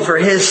struggle for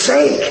His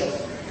sake.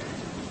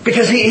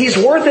 Because He's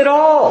worth it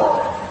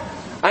all.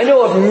 I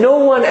know of no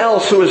one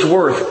else who is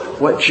worth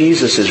what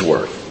Jesus is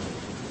worth.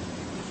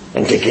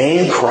 And to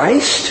gain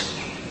Christ,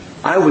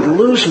 I would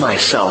lose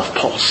myself,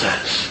 Paul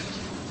says.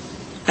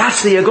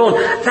 That's the agon.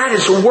 That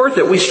is worth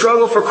it. We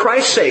struggle for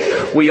Christ's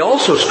sake. We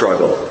also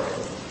struggle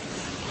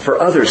for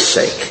others'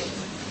 sake.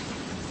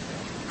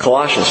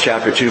 Colossians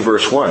chapter 2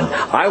 verse 1.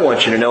 I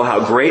want you to know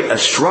how great a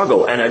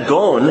struggle and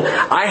agon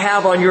I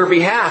have on your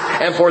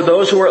behalf, and for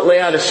those who are at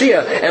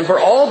Laodicea, and for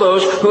all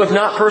those who have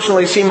not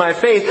personally seen my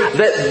faith,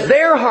 that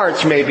their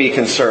hearts may be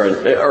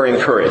concerned or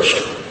encouraged.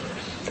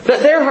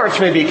 That their hearts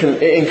may be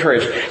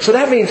encouraged. So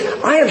that means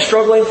I am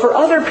struggling for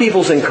other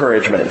people's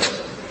encouragement.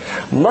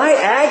 My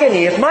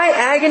agony, if my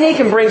agony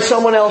can bring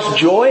someone else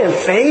joy and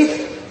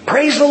faith,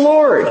 Praise the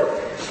Lord.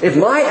 If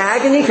my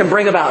agony can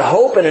bring about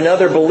hope in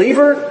another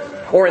believer,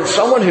 or in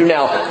someone who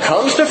now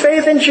comes to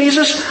faith in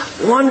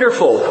Jesus,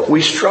 wonderful.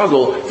 We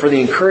struggle for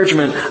the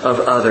encouragement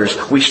of others.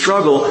 We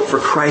struggle for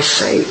Christ's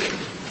sake.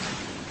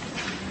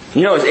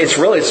 You know, it's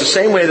the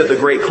same way that the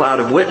great cloud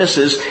of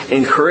witnesses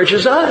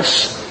encourages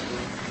us.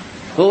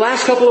 The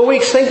last couple of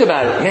weeks, think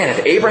about it. Man,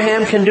 if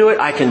Abraham can do it,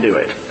 I can do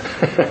it.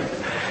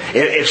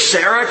 If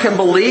Sarah can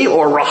believe,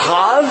 or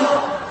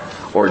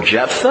Rahav, or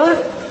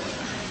Jephthah,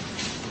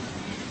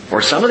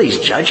 or some of these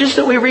judges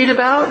that we read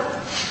about,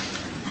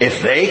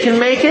 if they can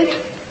make it,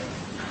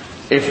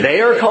 if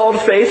they are called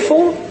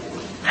faithful,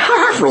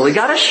 I've really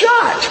got a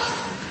shot.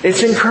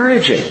 It's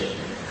encouraging.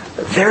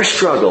 Their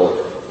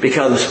struggle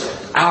becomes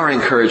our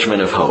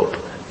encouragement of hope.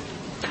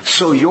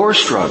 So your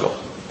struggle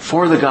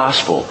for the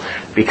gospel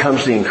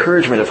becomes the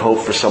encouragement of hope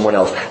for someone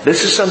else.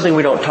 This is something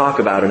we don't talk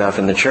about enough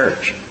in the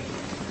church.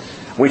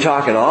 We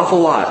talk an awful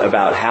lot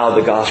about how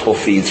the gospel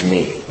feeds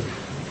me.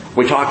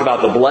 We talk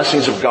about the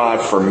blessings of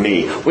God for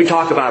me. We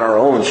talk about our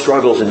own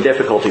struggles and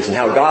difficulties and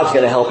how God's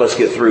going to help us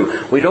get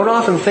through. We don't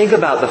often think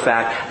about the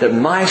fact that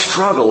my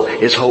struggle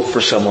is hope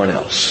for someone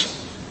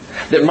else.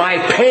 That my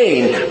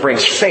pain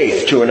brings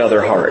faith to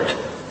another heart.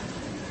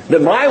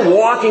 That my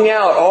walking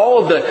out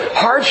all of the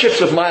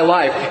hardships of my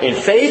life in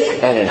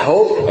faith and in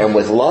hope and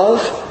with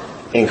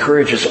love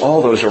encourages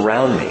all those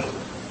around me.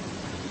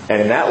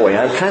 And in that way,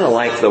 I'm kind of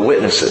like the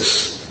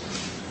witnesses.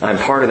 I'm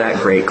part of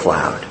that great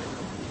cloud.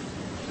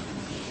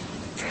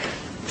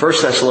 1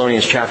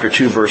 Thessalonians chapter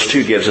 2 verse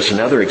 2 gives us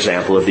another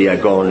example of the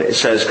agon. It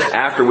says,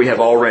 after we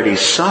have already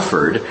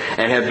suffered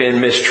and have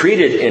been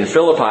mistreated in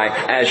Philippi,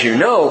 as you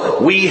know,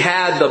 we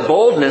had the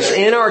boldness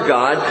in our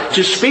God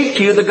to speak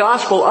to you the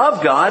gospel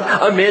of God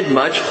amid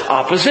much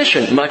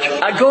opposition, much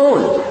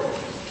agon.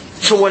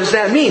 So what does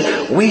that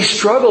mean? We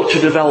struggle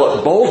to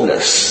develop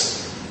boldness.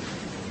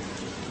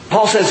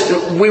 Paul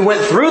says we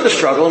went through the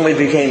struggle and we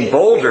became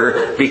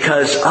bolder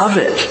because of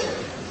it.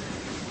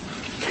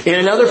 In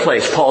another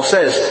place, Paul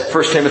says,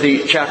 1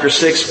 Timothy chapter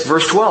 6,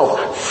 verse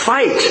 12,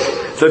 fight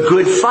the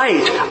good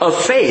fight of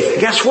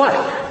faith. Guess what?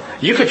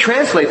 You could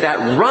translate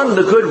that, run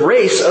the good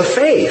race of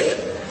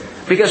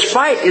faith. Because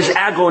fight is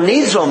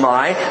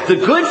agonizomai, the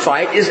good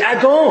fight is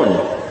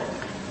agon.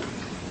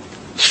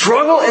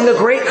 Struggle in the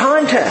great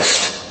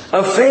contest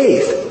of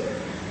faith.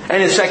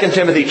 And in 2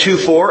 Timothy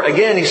 2:4,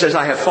 again he says,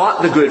 I have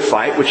fought the good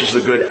fight, which is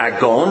the good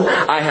agon.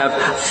 I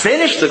have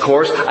finished the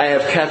course. I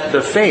have kept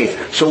the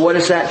faith. So what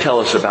does that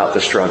tell us about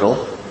the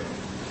struggle?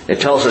 It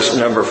tells us,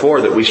 number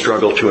 4, that we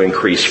struggle to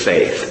increase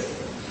faith.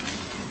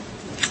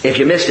 If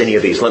you missed any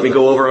of these, let me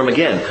go over them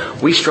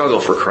again. We struggle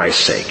for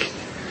Christ's sake.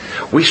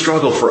 We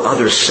struggle for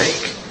others'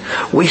 sake.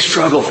 We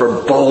struggle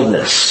for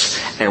boldness.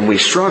 And we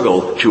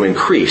struggle to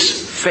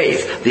increase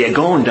faith. The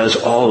agon does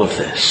all of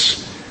this.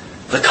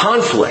 The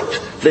conflict,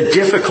 the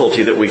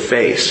difficulty that we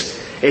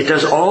face, it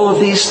does all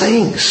of these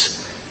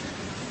things.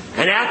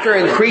 And after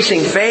increasing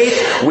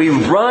faith, we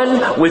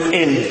run with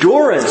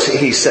endurance,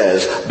 he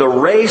says, the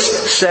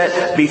race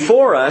set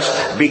before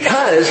us,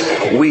 because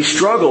we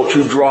struggle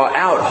to draw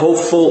out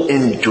hopeful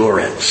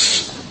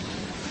endurance.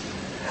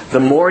 The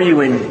more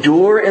you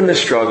endure in the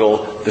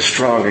struggle, the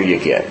stronger you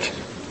get.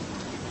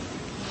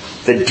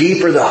 The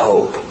deeper the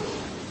hope.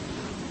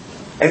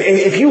 And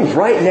if you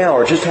right now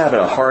are just having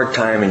a hard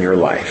time in your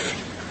life,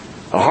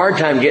 a hard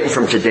time getting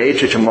from today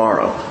to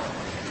tomorrow,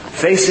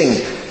 facing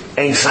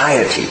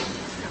anxiety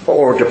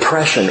or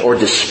depression or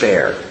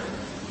despair,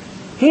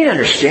 you need to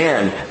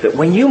understand that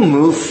when you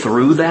move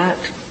through that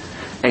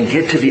and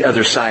get to the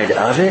other side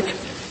of it,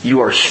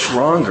 you are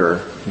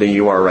stronger than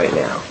you are right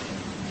now.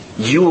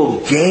 You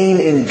will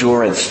gain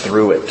endurance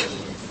through it.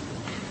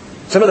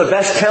 Some of the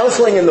best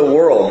counseling in the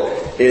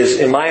world is,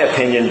 in my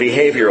opinion,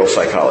 behavioral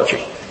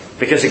psychology.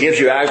 Because it gives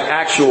you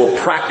actual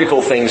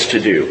practical things to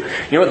do.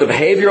 You know what the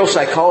behavioral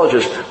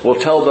psychologist will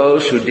tell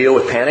those who deal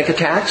with panic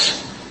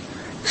attacks?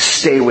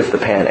 Stay with the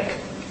panic.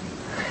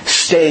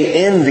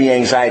 Stay in the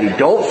anxiety.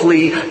 Don't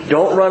flee.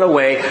 Don't run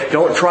away.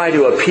 Don't try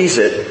to appease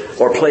it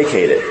or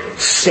placate it.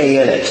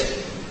 Stay in it.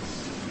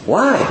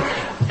 Why?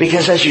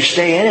 Because as you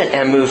stay in it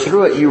and move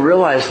through it, you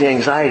realize the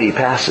anxiety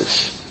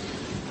passes.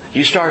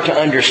 You start to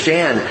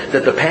understand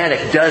that the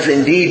panic does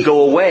indeed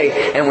go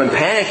away. And when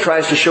panic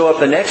tries to show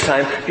up the next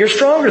time, you're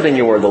stronger than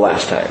you were the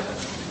last time.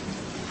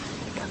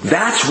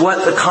 That's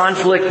what the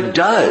conflict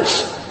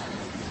does.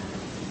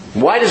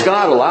 Why does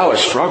God allow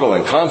us struggle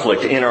and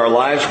conflict in our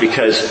lives?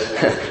 Because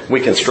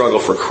we can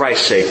struggle for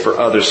Christ's sake, for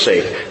others'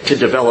 sake, to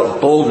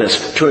develop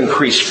boldness, to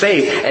increase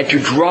faith, and to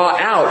draw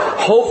out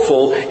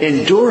hopeful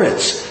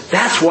endurance.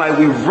 That's why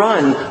we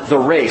run the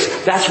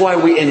race. That's why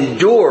we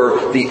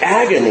endure the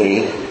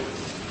agony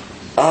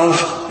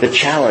of the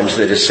challenge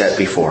that is set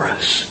before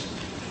us.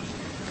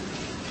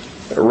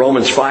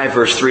 Romans 5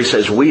 verse 3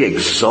 says, we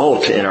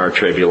exult in our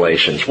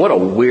tribulations. What a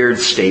weird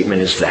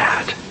statement is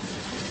that?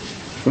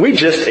 We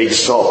just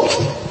exult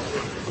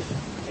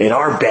in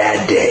our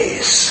bad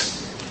days.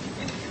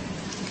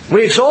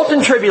 We exult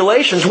in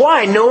tribulations.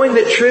 Why? Knowing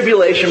that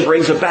tribulation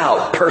brings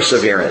about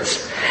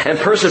perseverance. And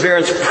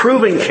perseverance,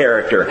 proven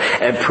character.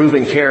 And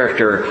proven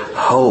character,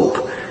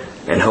 hope.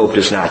 And hope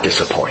does not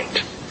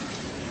disappoint.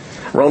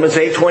 Romans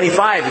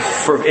 8:25,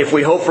 for if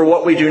we hope for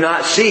what we do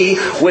not see,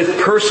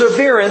 with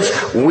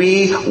perseverance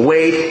we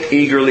wait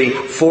eagerly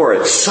for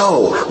it.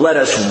 So let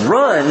us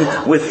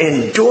run with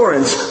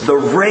endurance the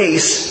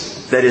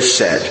race that is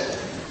set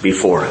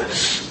before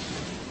us.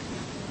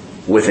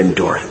 With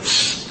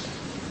endurance.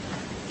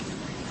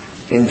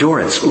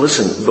 Endurance.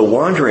 Listen, the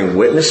wandering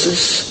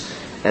witnesses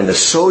and the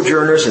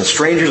sojourners and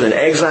strangers and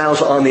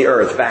exiles on the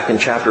earth, back in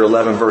chapter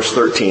 11, verse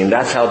 13,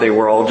 that's how they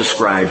were all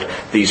described,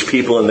 these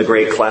people in the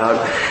great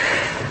cloud.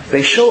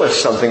 They show us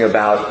something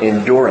about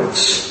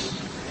endurance.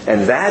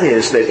 And that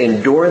is that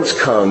endurance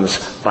comes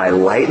by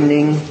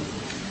lightening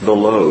the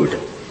load.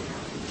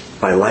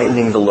 By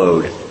lightening the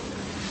load.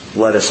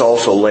 Let us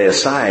also lay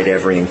aside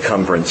every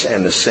encumbrance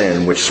and the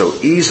sin which so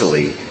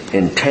easily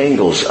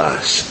entangles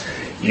us.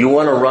 You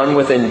want to run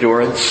with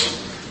endurance?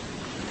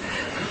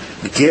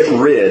 Get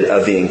rid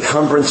of the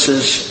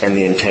encumbrances and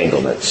the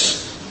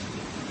entanglements.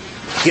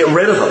 Get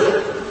rid of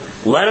them.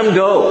 Let them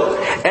go.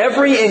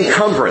 Every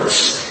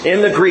encumbrance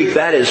in the Greek,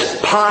 that is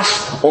pas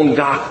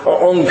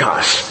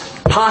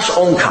onkas. Pas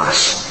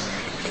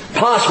onkas.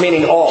 Pas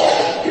meaning all.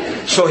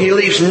 So he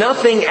leaves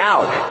nothing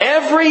out.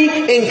 Every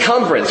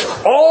encumbrance,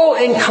 all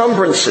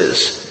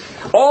encumbrances,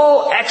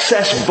 all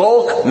excess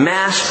bulk,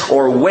 mass,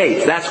 or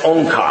weight, that's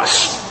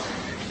onkas.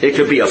 It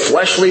could be a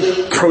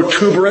fleshly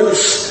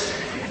protuberance.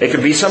 It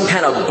could be some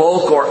kind of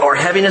bulk or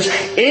heaviness.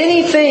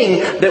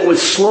 Anything that would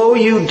slow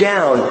you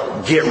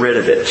down, get rid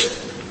of it.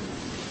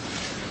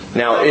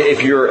 Now,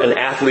 if you're an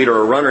athlete or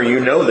a runner, you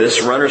know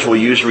this. Runners will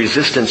use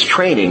resistance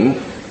training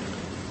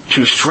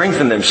to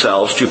strengthen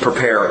themselves to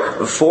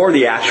prepare for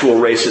the actual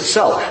race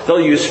itself.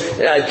 They'll use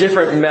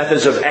different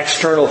methods of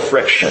external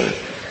friction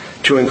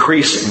to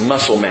increase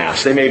muscle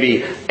mass. They may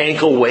be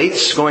ankle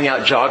weights, going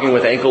out jogging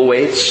with ankle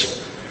weights.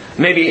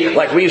 Maybe,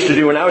 like we used to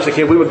do when I was a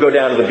kid, we would go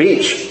down to the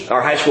beach,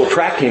 our high school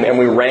track team, and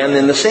we ran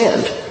in the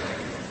sand,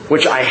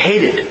 which I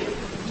hated.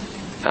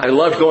 I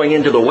loved going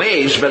into the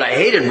waves, but I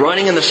hated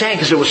running in the sand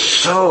because it was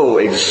so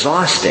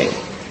exhausting.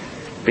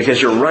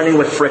 Because you're running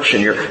with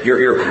friction,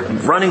 you're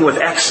running with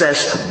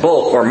excess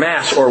bulk or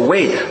mass or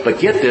weight. But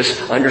get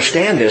this,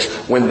 understand this,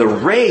 when the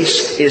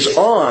race is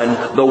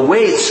on, the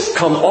weights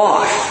come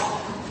off.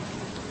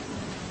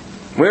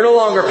 We're no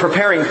longer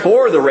preparing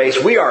for the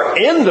race, we are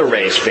in the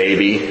race,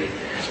 baby.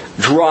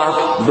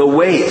 Drop the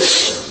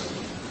weights.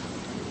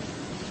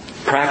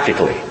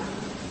 Practically.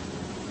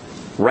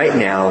 Right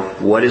now,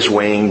 what is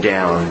weighing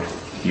down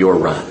your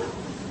run?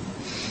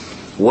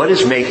 What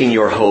is making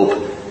your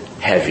hope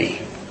heavy?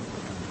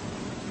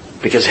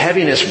 Because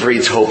heaviness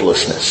breeds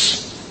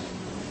hopelessness.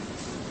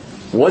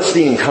 What's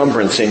the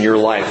encumbrance in your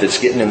life that's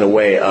getting in the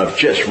way of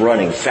just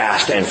running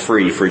fast and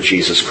free for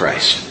Jesus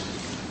Christ?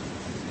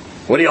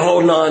 What are you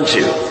holding on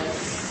to?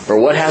 Or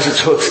what has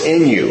its hooks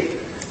in you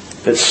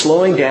that's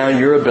slowing down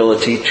your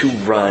ability to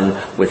run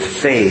with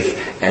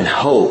faith and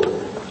hope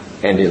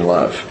and in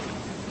love?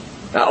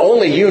 Now,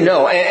 only you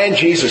know, and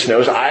Jesus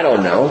knows. I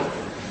don't know.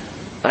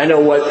 I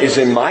know what is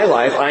in my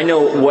life. I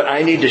know what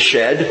I need to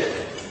shed,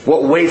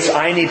 what weights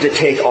I need to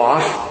take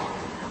off,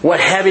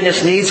 what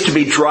heaviness needs to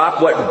be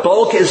dropped, what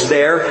bulk is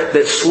there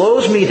that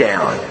slows me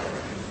down.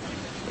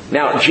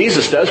 Now,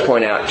 Jesus does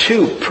point out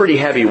two pretty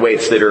heavy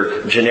weights that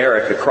are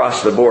generic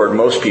across the board.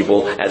 Most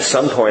people, at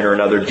some point or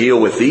another, deal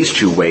with these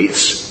two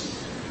weights.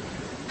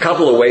 A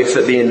couple of weights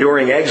that the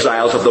enduring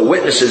exiles of the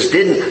witnesses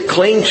didn't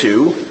cling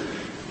to.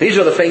 These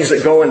are the things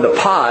that go in the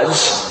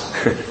pods.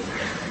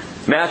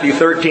 Matthew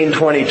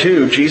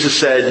 13:22, Jesus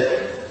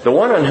said, "The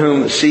one on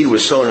whom seed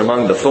was sown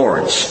among the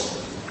thorns,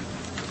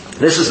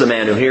 this is the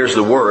man who hears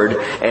the word,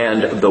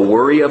 and the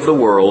worry of the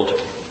world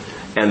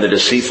and the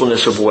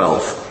deceitfulness of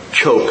wealth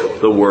choke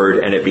the word,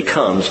 and it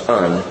becomes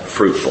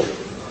unfruitful."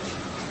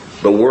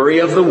 The worry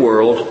of the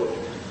world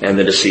and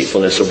the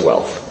deceitfulness of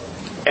wealth.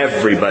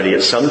 Everybody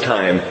at some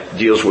time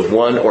deals with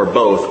one or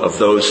both of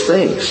those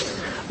things.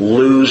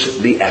 Lose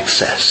the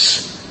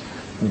excess.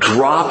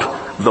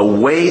 Drop the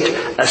weight,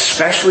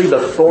 especially the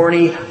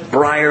thorny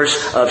briars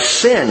of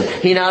sin.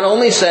 He not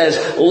only says,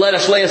 let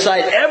us lay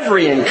aside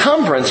every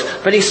encumbrance,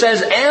 but he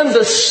says, and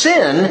the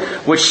sin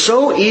which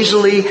so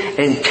easily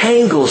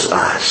entangles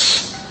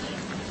us.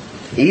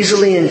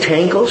 Easily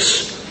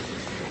entangles?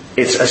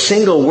 It's a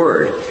single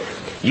word.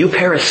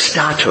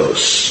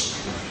 Euperistatos.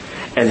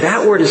 And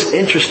that word is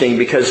interesting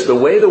because the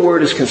way the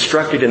word is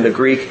constructed in the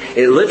Greek,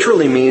 it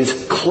literally means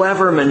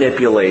clever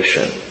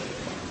manipulation.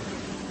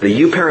 The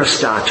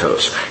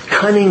euperistatos,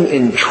 cunning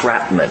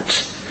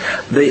entrapment.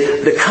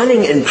 The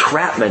cunning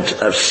entrapment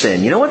of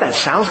sin. You know what that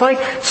sounds like?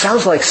 It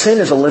sounds like sin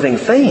is a living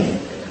thing.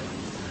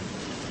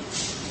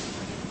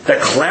 The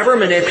clever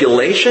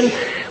manipulation,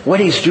 what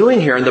he's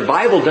doing here, and the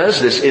Bible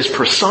does this, is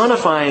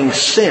personifying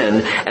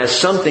sin as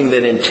something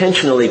that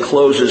intentionally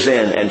closes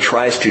in and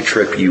tries to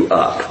trip you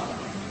up.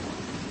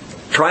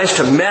 tries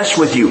to mess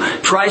with you,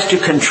 tries to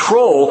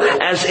control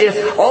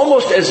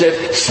almost as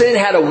if sin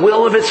had a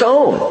will of its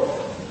own.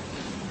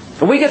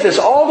 And we get this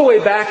all the way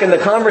back in the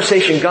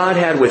conversation God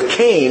had with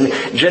Cain,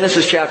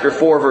 Genesis chapter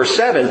 4, verse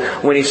 7,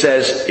 when he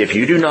says, if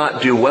you do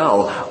not do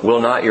well,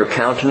 will not your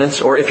countenance,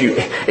 or if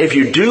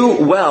you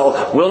do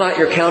well, will not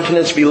your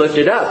countenance be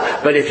lifted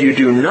up? But if you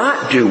do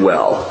not do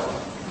well,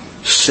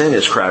 sin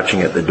is crouching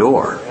at the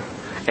door.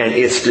 And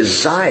its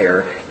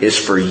desire is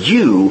for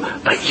you,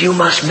 but you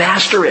must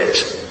master it.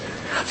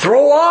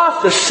 Throw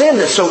off the sin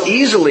that so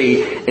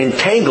easily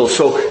entangles,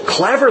 so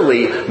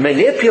cleverly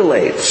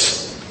manipulates.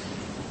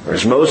 Or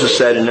as Moses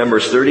said in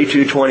Numbers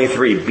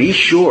 32:23, be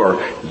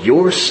sure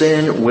your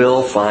sin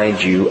will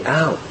find you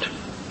out.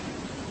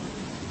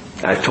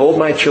 I've told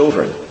my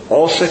children,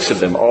 all 6 of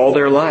them, all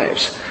their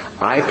lives,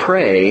 I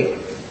pray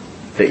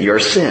that your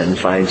sin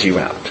finds you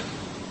out.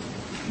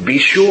 Be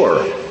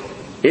sure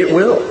it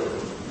will.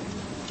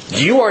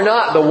 You are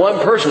not the one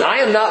person, I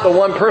am not the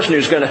one person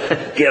who's going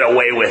to get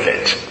away with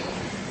it.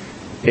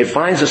 It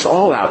finds us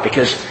all out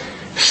because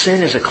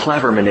sin is a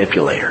clever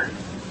manipulator.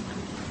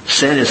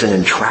 Sin is an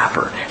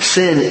entrapper.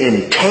 Sin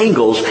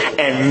entangles,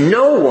 and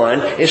no one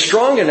is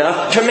strong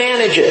enough to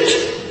manage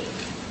it.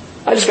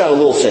 I just got a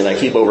little sin I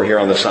keep over here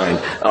on the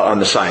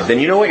side. Then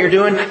you know what you're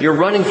doing? You're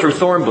running through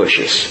thorn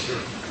bushes.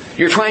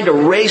 You're trying to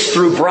race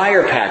through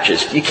briar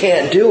patches. You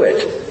can't do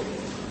it.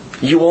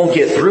 You won't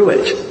get through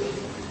it.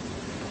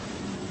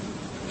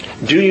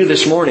 Do you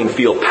this morning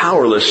feel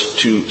powerless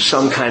to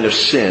some kind of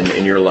sin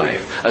in your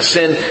life? A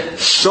sin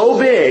so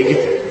big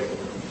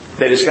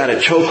that it's got a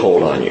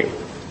chokehold on you.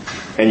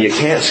 And you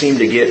can't seem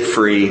to get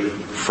free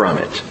from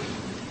it.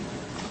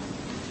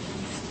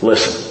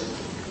 Listen.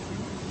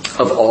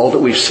 Of all that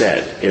we've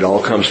said, it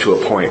all comes to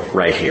a point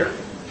right here.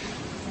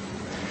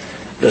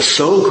 The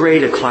so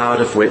great a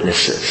cloud of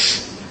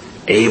witnesses,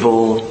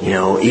 Abel,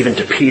 even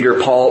to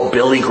Peter, Paul,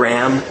 Billy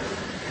Graham,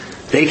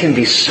 they can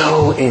be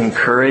so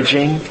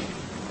encouraging,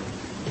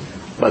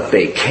 but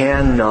they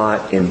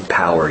cannot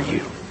empower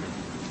you.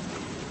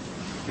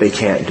 They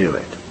can't do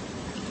it.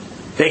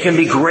 They can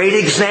be great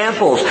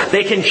examples.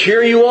 They can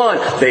cheer you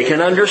on. They can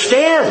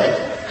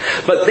understand.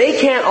 But they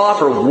can't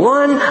offer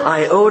one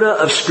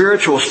iota of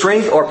spiritual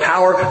strength or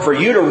power for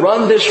you to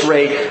run this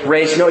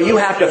race. No, you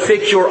have to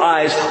fix your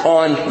eyes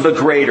on the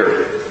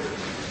greater.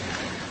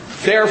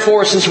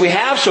 Therefore, since we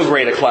have so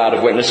great a cloud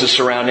of witnesses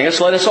surrounding us,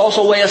 let us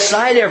also lay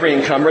aside every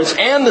encumbrance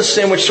and the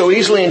sin which so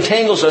easily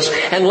entangles us,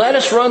 and let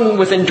us run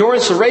with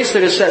endurance the race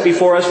that is set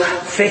before us,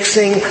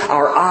 fixing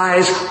our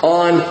eyes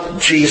on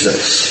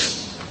Jesus.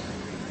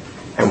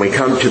 And we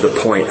come to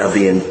the point of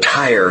the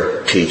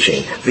entire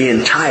teaching, the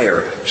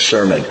entire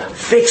sermon,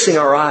 fixing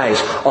our eyes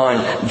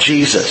on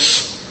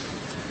Jesus.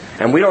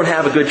 And we don't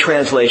have a good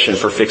translation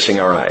for fixing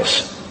our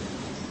eyes.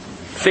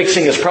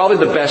 Fixing is probably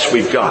the best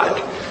we've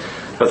got.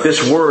 But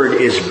this word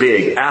is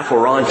big,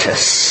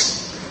 aphorontes.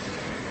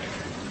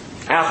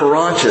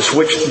 Aphorontes,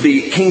 which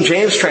the King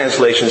James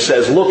translation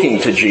says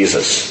looking to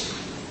Jesus.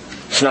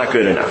 It's not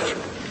good enough.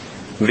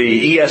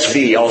 The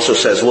ESV also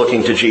says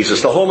looking to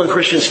Jesus. The Holman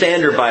Christian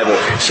Standard Bible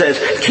says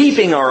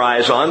keeping our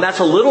eyes on. That's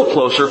a little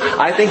closer.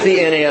 I think the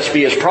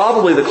NASB is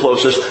probably the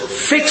closest.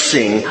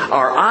 Fixing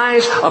our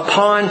eyes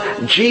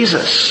upon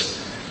Jesus.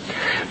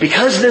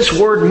 Because this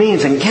word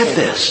means, and get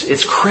this,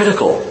 it's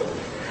critical.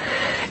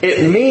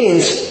 It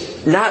means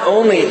not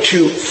only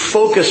to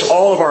focus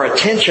all of our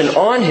attention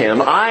on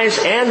Him, eyes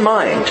and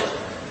mind,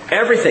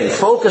 everything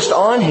focused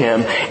on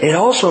Him, it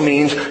also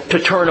means to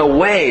turn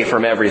away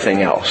from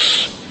everything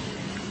else.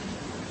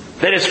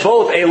 That it's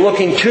both a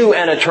looking to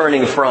and a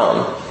turning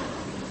from.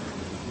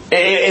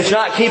 It's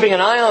not keeping an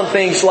eye on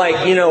things like,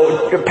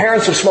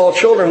 parents of small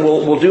children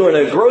will do in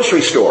a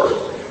grocery store.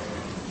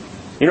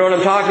 You know what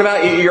I'm talking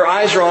about? Your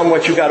eyes are on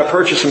what you've got to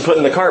purchase and put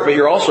in the cart, but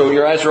your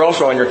eyes are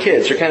also on your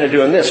kids. You're kind of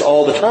doing this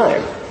all the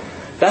time.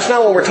 That's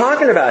not what we're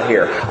talking about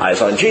here.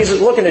 Eyes on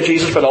Jesus, looking at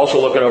Jesus, but also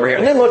looking over here.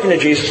 And then looking at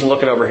Jesus and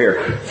looking over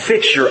here.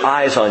 Fix your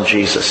eyes on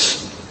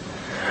Jesus.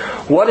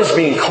 What is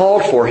being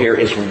called for here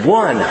is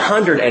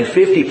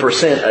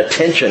 150%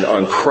 attention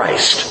on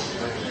Christ.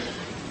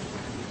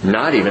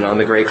 Not even on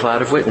the great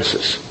cloud of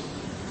witnesses.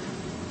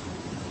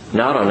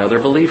 Not on other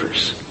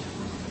believers.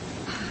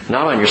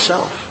 Not on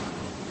yourself.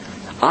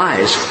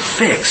 Eyes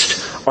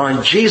fixed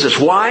on Jesus.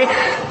 Why?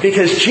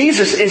 Because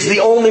Jesus is the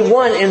only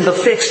one in the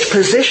fixed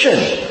position.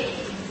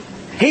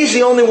 He's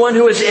the only one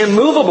who is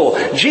immovable.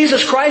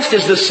 Jesus Christ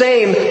is the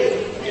same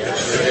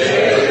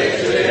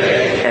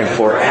and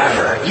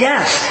forever.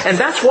 Yes. And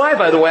that's why,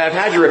 by the way, I've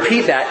had to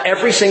repeat that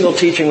every single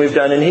teaching we've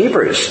done in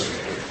Hebrews.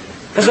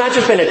 It's not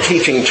just been a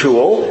teaching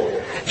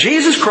tool.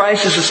 Jesus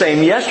Christ is the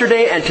same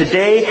yesterday and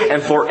today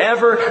and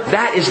forever.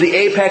 That is the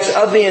apex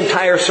of the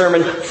entire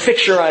sermon.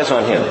 Fix your eyes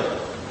on Him.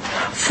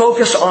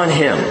 Focus on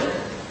Him.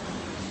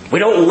 We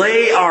don't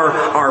lay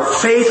our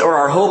faith or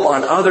our hope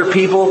on other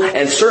people,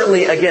 and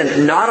certainly,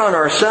 again, not on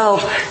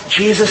ourselves.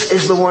 Jesus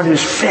is the one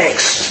who's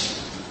fixed.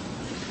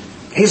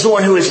 He's the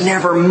one who is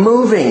never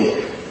moving.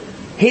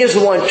 He is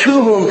the one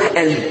to whom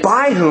and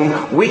by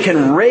whom we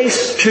can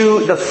race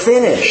to the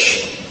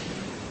finish.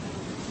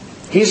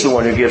 He's the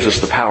one who gives us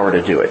the power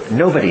to do it.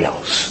 Nobody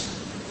else.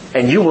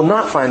 And you will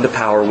not find the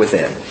power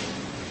within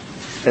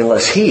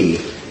unless He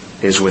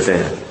is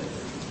within.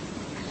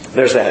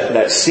 There's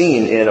that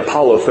scene in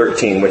Apollo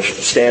 13, which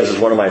stands as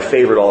one of my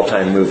favorite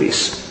all-time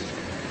movies.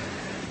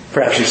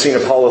 Perhaps you've seen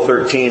Apollo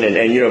 13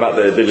 and you know about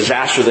the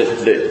disaster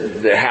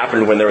that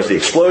happened when there was the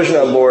explosion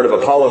on board of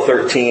Apollo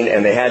 13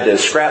 and they had to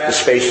scrap the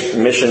space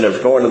mission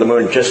of going to the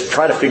moon and just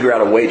try to figure out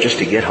a way just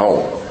to get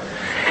home.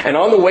 And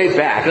on the way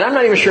back, and I'm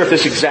not even sure if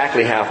this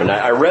exactly happened.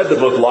 I read the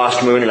book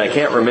Lost Moon and I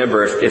can't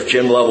remember if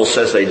Jim Lovell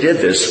says they did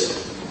this,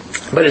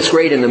 but it's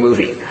great in the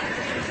movie.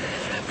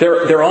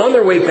 They're on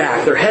their way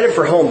back. They're headed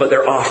for home, but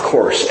they're off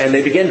course. And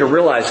they begin to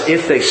realize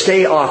if they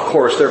stay off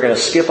course, they're going to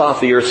skip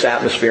off the Earth's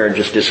atmosphere and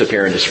just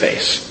disappear into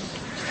space.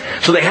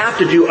 So they have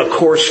to do a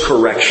course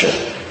correction.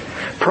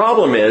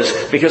 Problem is,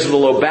 because of the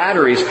low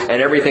batteries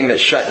and everything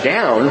that's shut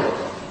down,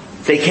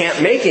 they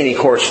can't make any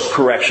course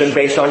correction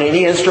based on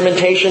any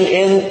instrumentation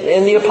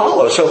in the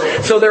Apollo.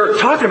 So they're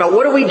talking about,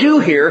 what do we do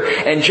here?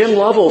 And Jim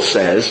Lovell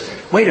says,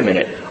 wait a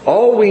minute,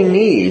 all we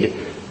need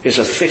is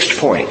a fixed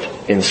point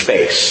in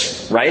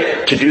space,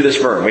 right? To do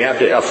this burn. We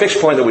have a fixed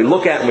point that we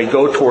look at and we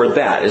go toward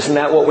that. Isn't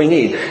that what we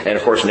need? And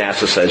of course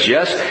NASA says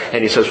yes.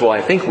 And he says, well,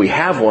 I think we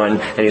have one.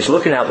 And he's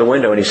looking out the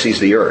window and he sees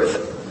the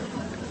Earth.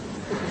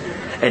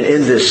 And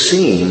in this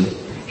scene,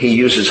 he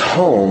uses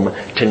home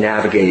to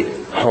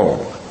navigate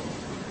home.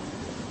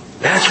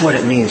 That's what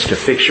it means to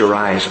fix your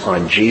eyes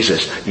on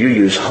Jesus. You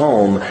use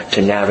home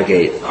to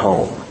navigate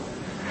home.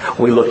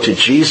 We look to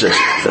Jesus,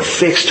 the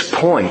fixed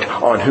point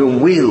on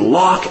whom we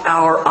lock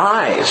our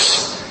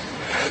eyes.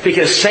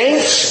 Because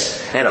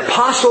saints and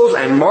apostles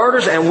and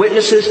martyrs and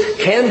witnesses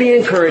can be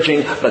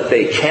encouraging, but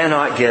they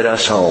cannot get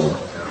us home.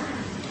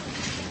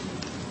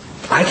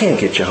 I can't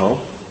get you home.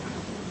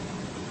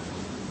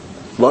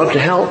 Love to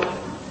help.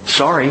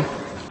 Sorry,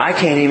 I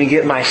can't even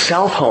get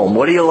myself home.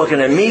 What are you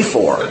looking at me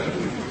for?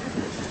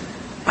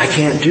 I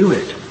can't do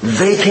it.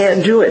 They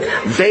can't do it.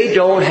 They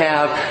don't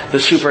have the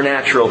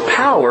supernatural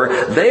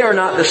power. They are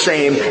not the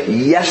same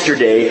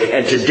yesterday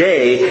and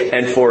today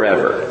and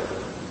forever.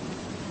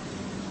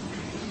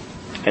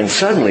 And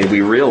suddenly we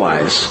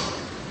realize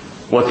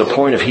what the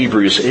point of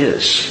Hebrews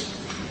is.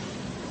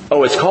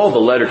 Oh, it's called the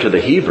letter to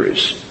the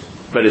Hebrews,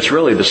 but it's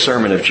really the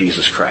sermon of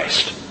Jesus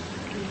Christ.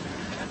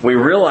 We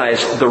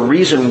realize the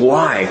reason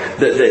why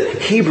the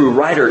Hebrew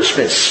writer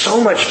spent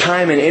so much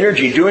time and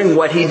energy doing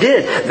what he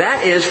did.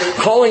 That is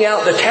calling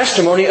out the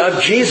testimony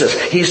of Jesus.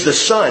 He's the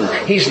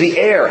Son. He's the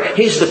heir.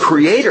 He's the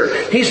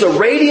Creator. He's the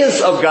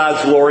radiance of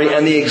God's glory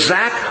and the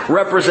exact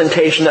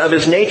representation of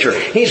His nature.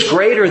 He's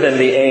greater than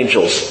the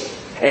angels.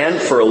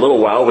 And for a little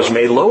while was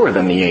made lower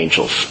than the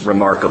angels,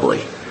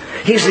 remarkably.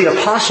 He's the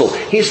apostle.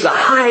 He's the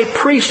high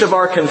priest of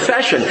our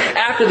confession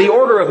after the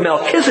order of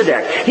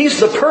Melchizedek.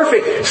 He's the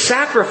perfect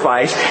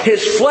sacrifice.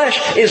 His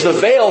flesh is the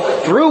veil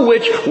through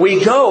which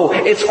we go.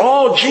 It's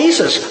all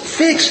Jesus.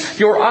 Fix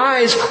your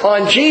eyes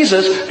on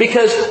Jesus,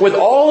 because with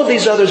all of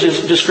these other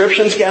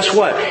descriptions, guess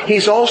what?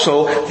 He's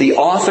also the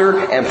author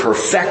and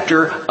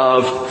perfecter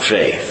of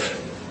faith.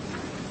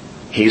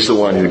 He's the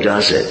one who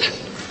does it.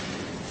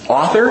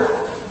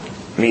 Author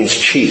means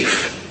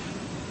chief.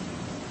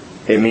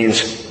 It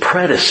means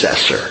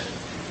predecessor.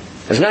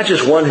 It's not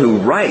just one who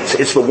writes.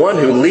 It's the one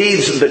who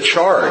leads the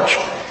charge.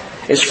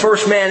 It's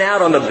first man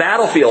out on the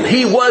battlefield.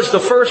 He was the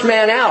first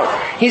man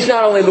out. He's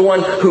not only the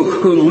one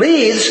who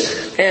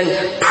leads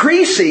and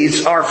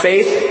precedes our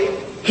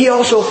faith, He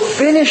also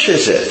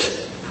finishes it.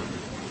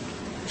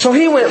 So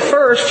He went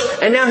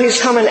first and now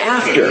He's coming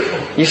after.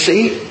 You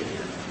see?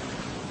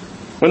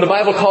 When the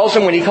Bible calls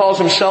Him, when He calls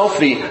Himself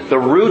the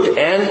root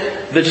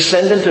and the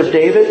descendant of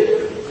David,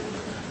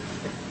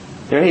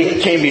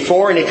 He came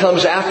before and He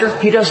comes after.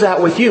 He does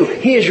that with you.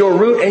 He is your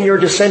root and your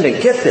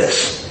descendant. Get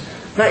this.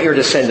 Not your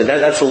descendant.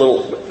 That's a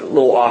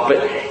little off.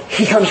 But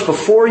He comes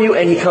before you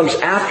and He comes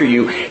after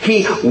you.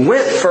 He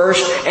went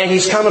first and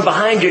He's coming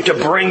behind you to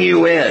bring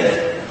you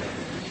in.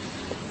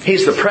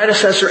 He's the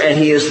predecessor and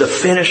He is the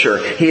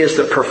finisher. He is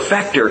the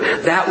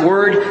perfecter. That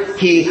word,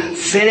 He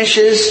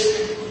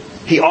finishes,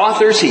 He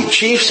authors, He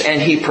chiefs,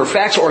 and He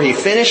perfects, or He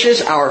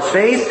finishes our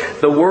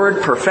faith. The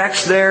word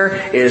perfects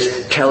there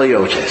is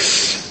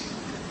teleotis.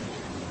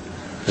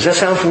 Does that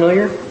sound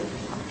familiar?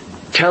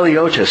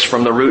 Teleotis,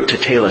 from the root to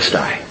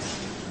telestai.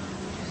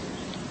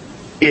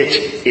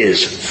 It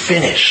is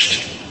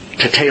finished.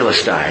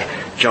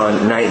 Tetelestai,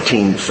 John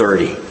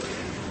 19:30.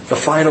 The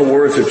final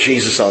words of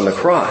Jesus on the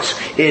cross.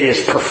 It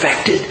is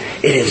perfected.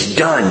 It is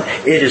done.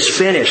 It is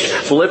finished.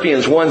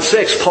 Philippians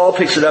 1:6, Paul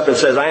picks it up and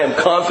says, I am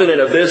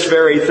confident of this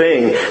very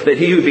thing, that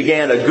He who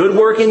began a good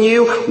work in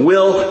you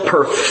will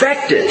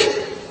perfect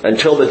it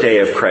until the day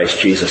of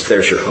Christ Jesus.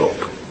 There's your hope.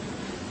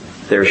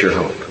 There's your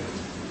hope.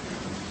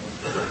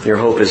 Your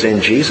hope is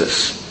in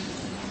Jesus.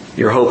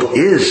 Your hope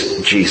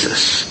is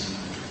Jesus.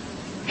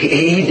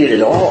 He did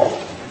it all.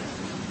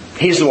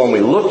 He's the one we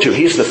look to.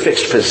 He's the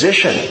fixed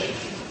position.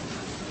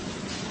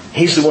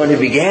 He's the one who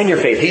began your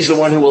faith. He's the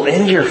one who will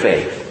end your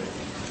faith.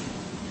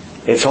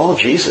 It's all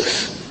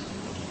Jesus.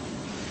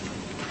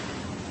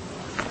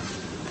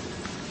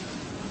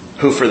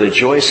 who for the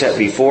joy set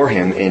before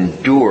him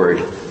endured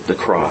the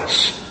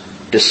cross,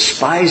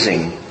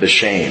 despising the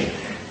shame,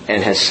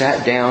 and has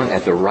sat down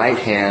at the right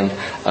hand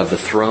of the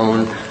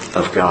throne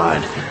of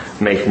God.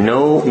 Make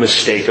no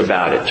mistake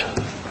about it.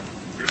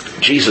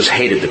 Jesus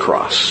hated the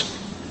cross.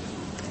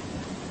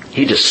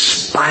 He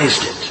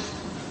despised it.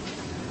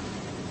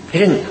 He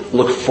didn't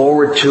look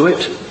forward to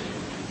it.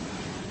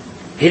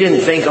 He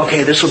didn't think,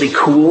 okay, this will be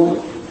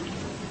cool.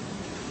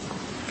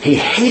 He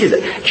hated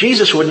it.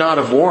 Jesus would not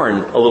have worn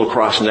a little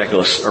cross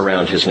necklace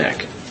around his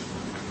neck.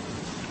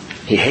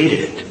 He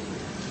hated it.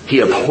 He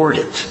abhorred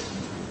it.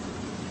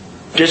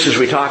 Just as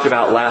we talked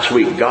about last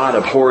week, God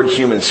abhorred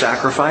human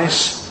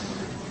sacrifice.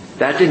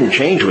 That didn't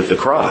change with the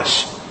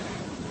cross.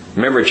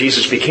 Remember,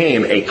 Jesus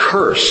became a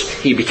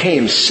curse. He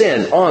became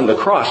sin on the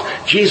cross.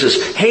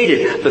 Jesus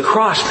hated the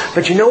cross.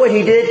 But you know what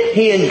he did?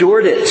 He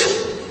endured it.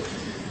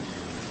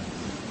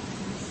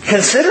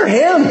 Consider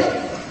him.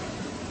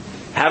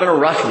 Having a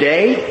rough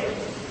day?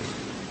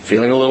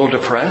 Feeling a little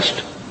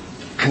depressed?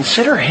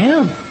 Consider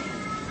him.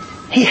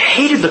 He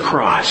hated the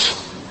cross.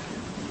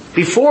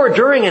 Before,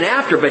 during, and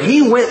after. But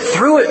he went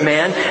through it,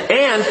 man.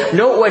 And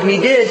note what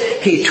he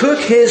did. He took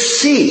his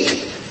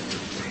seat.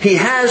 He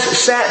has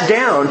sat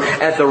down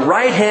at the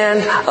right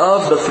hand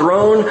of the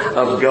throne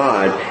of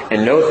God.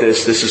 And note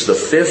this is the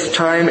 5th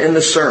time in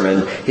the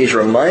sermon he's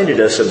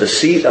reminded us of the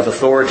seat of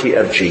authority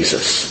of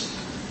Jesus.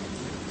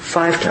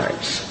 5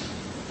 times.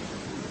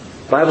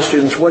 Bible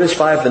students, what is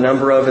 5 the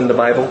number of in the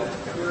Bible?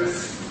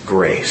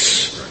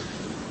 Grace.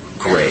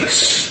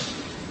 Grace.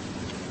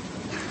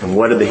 And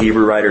what did the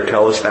Hebrew writer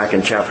tell us back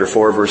in chapter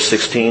 4, verse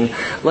 16?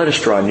 Let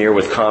us draw near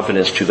with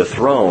confidence to the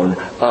throne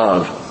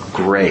of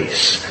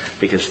grace.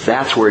 Because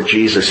that's where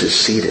Jesus is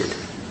seated.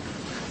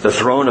 The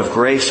throne of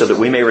grace, so that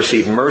we may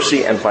receive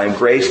mercy and find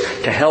grace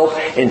to help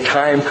in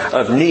time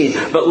of need.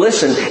 But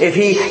listen, if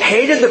he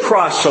hated the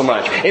cross so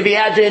much, if he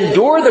had to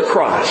endure the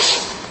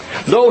cross,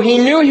 though he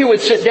knew he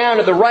would sit down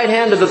at the right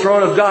hand of the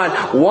throne of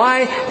God,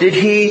 why did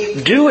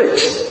he do it?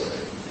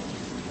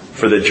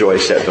 For the joy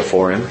set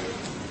before him.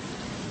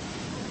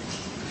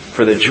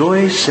 For the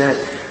joy set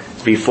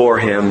before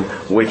him,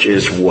 which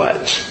is what?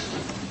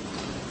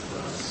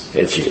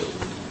 It's you.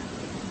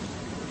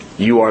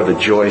 You are the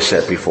joy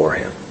set before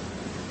him.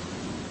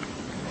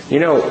 You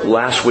know,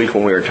 last week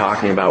when we were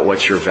talking about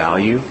what's your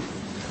value,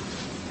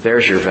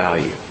 there's your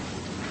value.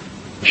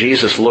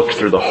 Jesus looked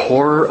through the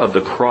horror of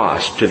the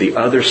cross to the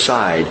other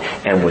side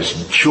and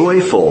was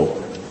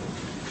joyful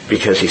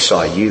because he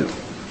saw you.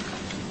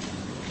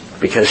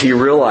 Because he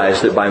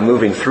realized that by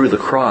moving through the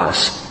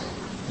cross,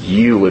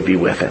 you would be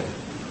with him.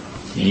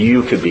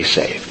 You could be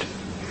saved.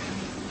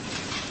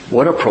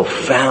 What a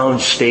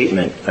profound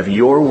statement of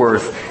your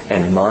worth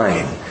and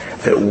mine,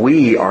 that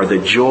we are the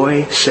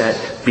joy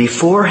set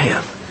before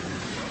him.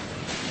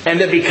 And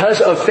that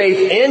because of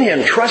faith in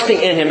him, trusting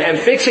in him, and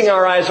fixing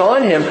our eyes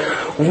on him,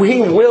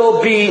 we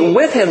will be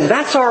with him.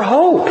 That's our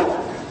hope.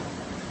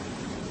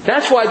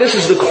 That's why this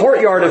is the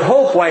courtyard of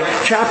hope, why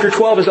chapter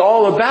 12 is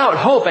all about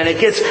hope, and it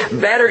gets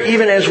better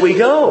even as we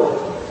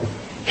go.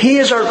 He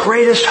is our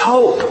greatest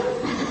hope.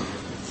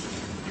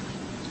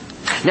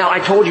 Now, I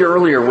told you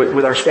earlier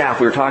with our staff,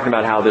 we were talking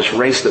about how this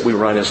race that we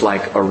run is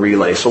like a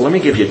relay. So let me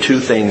give you 2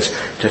 things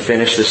to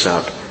finish this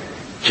up,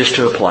 just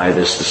to apply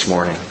this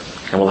morning.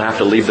 And we'll have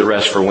to leave the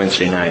rest for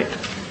Wednesday night.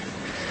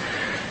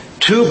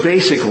 2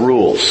 basic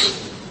rules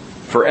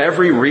for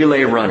every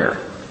relay runner.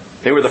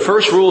 They were the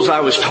first rules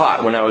I was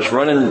taught when I was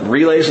running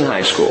relays in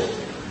high school.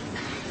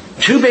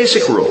 2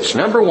 basic rules.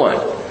 Number 1,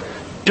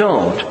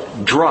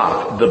 don't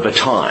drop the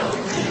baton.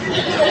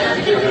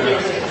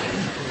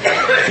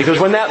 Because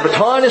when that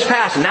baton is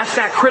passed, and that's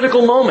that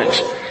critical moment,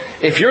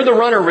 if you're the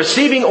runner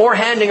receiving or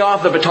handing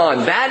off the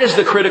baton, that is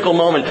the critical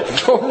moment.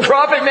 Don't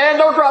drop it, man,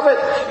 don't drop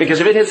it. Because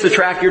if it hits the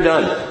track, you're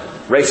done.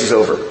 Race is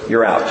over.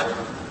 You're out.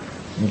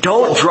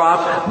 Don't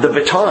drop the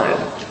baton.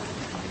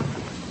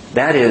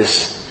 That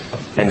is,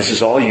 and this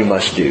is all you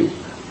must do,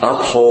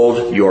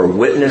 uphold your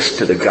witness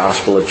to the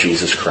gospel of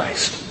Jesus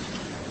Christ.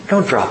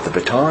 Don't drop the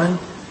baton.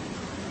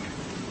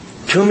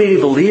 Too many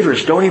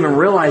believers don't even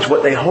realize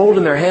what they hold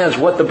in their hands,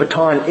 what the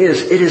baton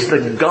is. It is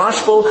the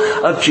gospel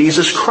of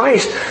Jesus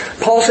Christ.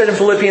 Paul said in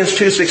Philippians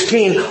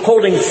 2:16,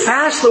 holding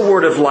fast the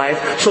word of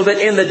life, so that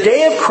in the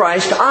day of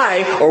Christ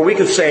or we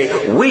could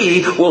say,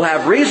 we will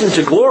have reason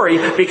to glory,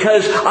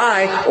 because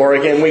or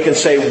again we can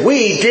say,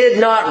 we did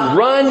not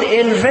run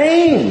in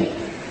vain.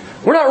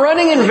 We're not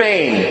running in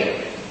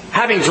vain.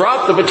 Having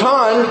dropped the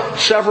baton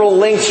several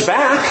lengths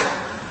back,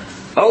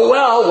 oh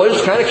well, we'll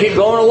just kind of keep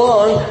going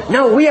along.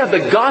 No, we have the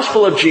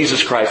gospel of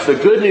Jesus Christ, the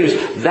good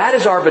news. That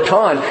is our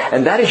baton,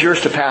 and that is yours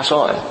to pass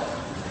on.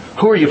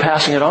 Who are you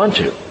passing it on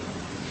to?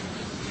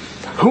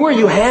 Who are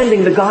you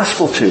handing the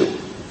gospel to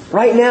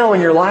right now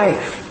in your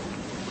life?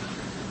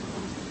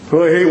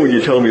 Well, I hate when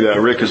you tell me that,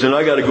 Rick, because then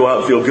I got to go out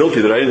and feel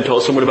guilty that I didn't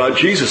tell someone about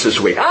Jesus this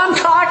week. I'm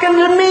talking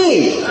to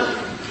me.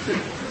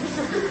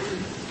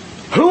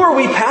 Who are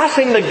we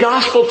passing the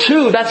gospel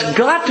to? That's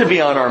got to be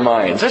on our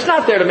minds. That's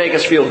not there to make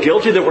us feel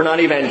guilty that we're not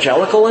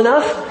evangelical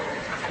enough.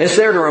 It's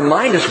there to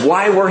remind us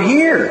why we're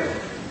here.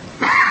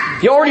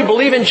 You already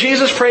believe in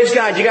Jesus? Praise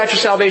God. You got your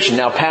salvation.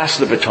 Now pass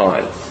the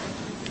baton.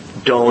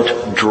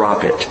 Don't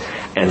drop it.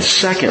 And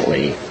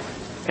secondly,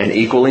 and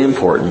equally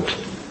important,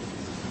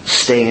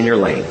 stay in your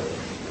lane.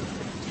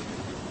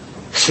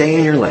 Stay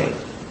in your lane.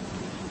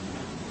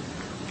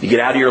 You get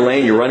out of your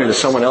lane, you run into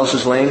someone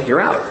else's lane, you're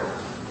out.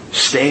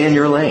 Stay in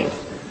your lane.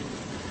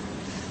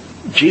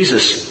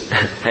 Jesus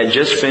had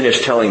just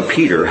finished telling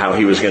Peter how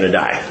he was going to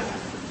die.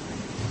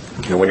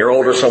 And when you're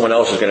older, someone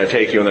else is going to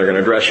take you and they're going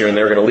to dress you and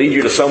they're going to lead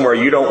you to somewhere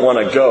you don't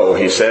want to go,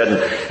 he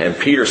said. And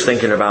Peter's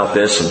thinking about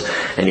this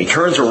and he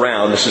turns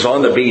around. This is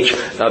on the beach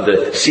of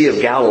the Sea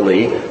of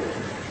Galilee.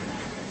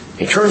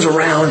 He turns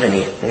around and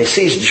he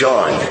sees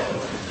John.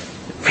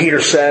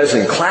 Peter says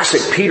in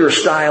classic Peter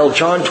style,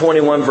 John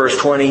 21 verse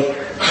 20,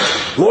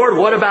 Lord,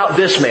 what about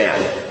this man?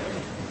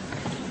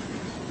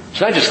 It's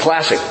not just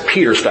classic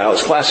Peter style,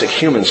 it's classic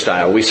human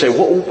style. We say,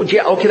 well,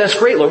 yeah, okay, that's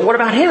great, Lord. What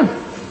about him?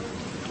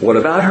 What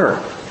about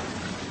her?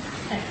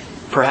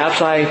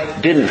 Perhaps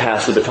I didn't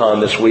pass the baton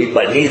this week,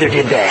 but neither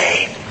did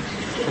they.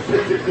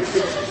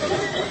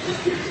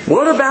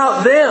 What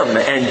about them?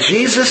 And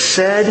Jesus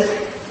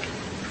said,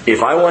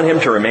 if I want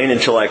him to remain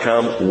until I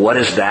come, what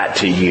is that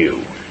to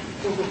you?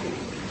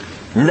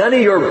 None of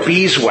your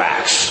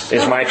beeswax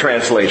is my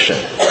translation.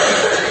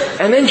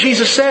 And then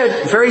Jesus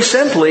said, very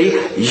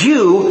simply,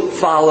 you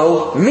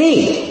follow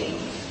me.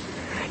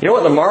 You know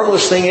what the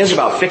marvelous thing is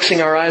about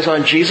fixing our eyes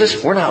on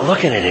Jesus? We're not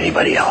looking at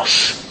anybody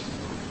else.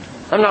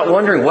 I'm not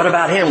wondering, what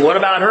about him? What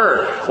about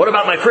her? What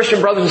about my Christian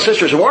brothers and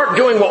sisters who aren't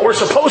doing what we're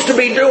supposed to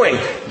be doing?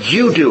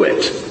 You do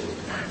it.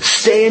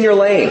 Stay in your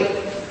lane.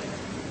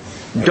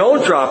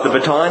 Don't drop the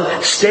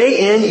baton.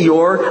 Stay in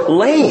your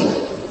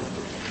lane.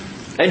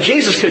 And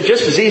Jesus could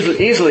just as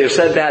easily have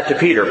said that to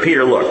Peter.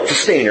 Peter, look,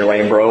 just stay in your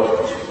lane,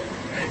 bro.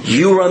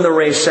 You run the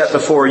race set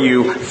before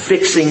you,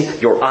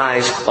 fixing your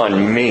eyes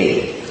on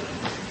me.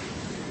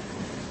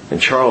 And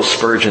Charles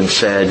Spurgeon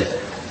said,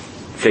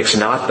 fix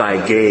not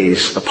thy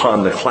gaze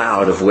upon the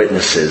cloud of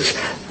witnesses.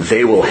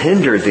 They will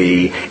hinder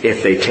thee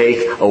if they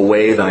take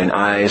away thine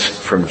eyes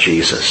from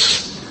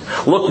Jesus.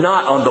 Look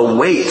not on the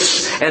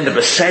weights and the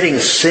besetting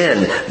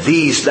sin.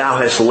 These thou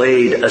hast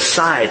laid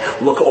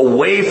aside. Look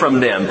away from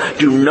them.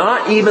 Do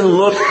not even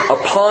look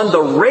upon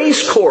the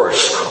race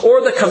course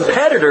or the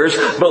competitors,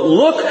 but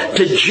look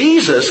to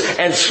Jesus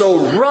and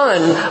so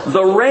run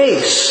the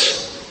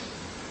race.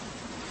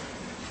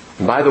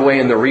 By the way,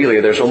 in the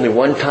relay, there's only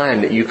one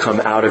time that you come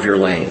out of your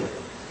lane.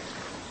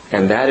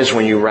 And that is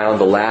when you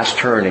round the last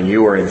turn and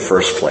you are in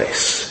first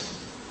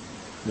place.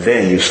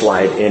 Then you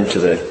slide into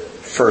the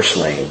first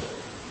lane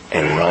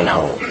and run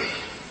home.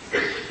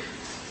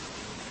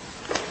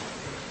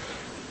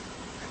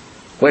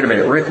 Wait a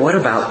minute, Rick, what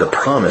about the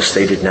promise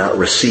they did not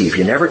receive?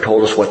 You never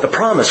told us what the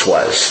promise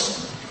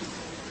was.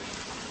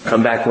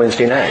 Come back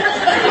Wednesday night.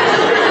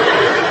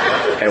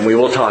 And we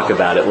will talk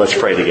about it. Let's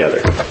pray together.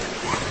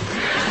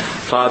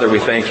 Father, we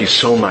thank you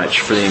so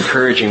much for the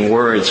encouraging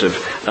words of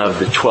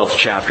the 12th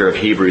chapter of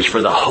Hebrews,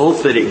 for the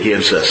hope that it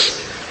gives us.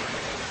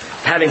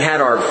 Having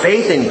had our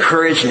faith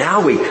encouraged,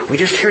 now we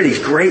just hear these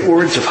great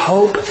words of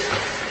hope.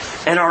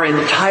 And our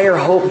entire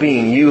hope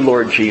being you,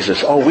 Lord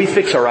Jesus. Oh, we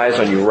fix our eyes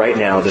on you right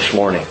now this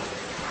morning.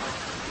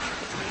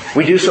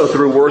 We do so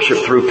through worship,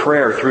 through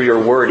prayer, through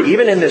your word.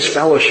 Even in this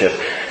fellowship,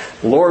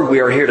 Lord,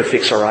 we are here to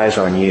fix our eyes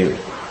on you.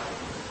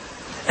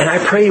 And I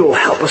pray you will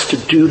help us to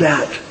do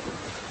that.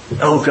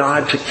 Oh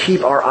God, to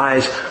keep our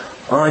eyes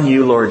on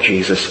you, Lord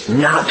Jesus,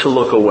 not to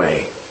look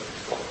away.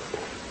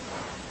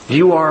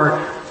 You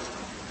are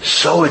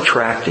so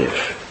attractive,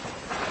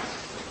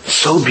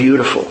 so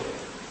beautiful,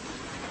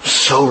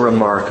 so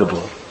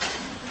remarkable,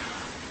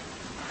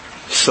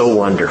 so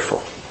wonderful.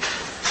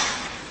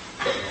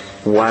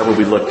 Why would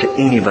we look to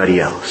anybody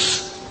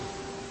else?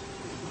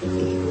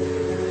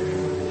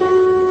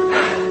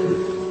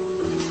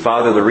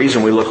 Father, the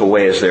reason we look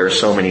away is there are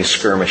so many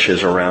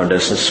skirmishes around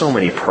us and so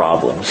many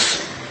problems.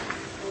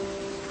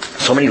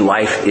 So many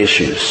life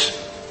issues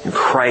and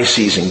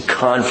crises and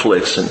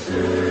conflicts. And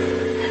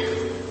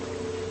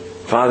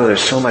Father,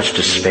 there's so much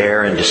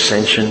despair and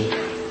dissension.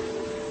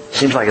 It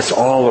seems like it's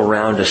all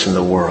around us in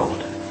the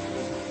world.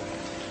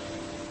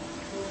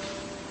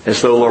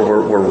 As though,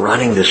 Lord, we're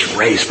running this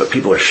race, but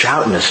people are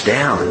shouting us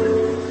down.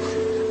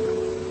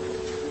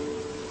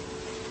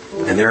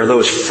 And there are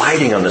those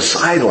fighting on the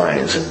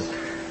sidelines and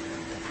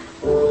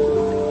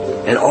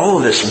all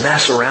of this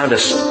mess around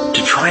us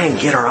to try and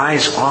get our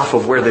eyes off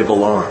of where they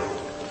belong.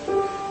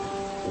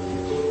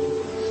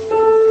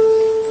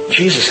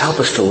 Jesus, help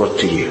us to look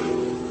to you.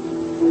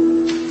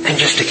 And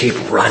just to keep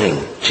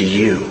running to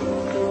you.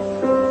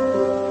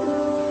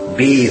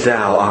 Be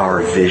thou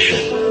our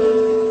vision.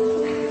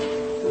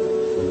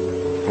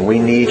 We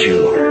need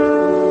you,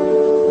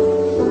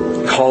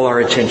 Lord. Call our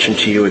attention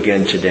to you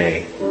again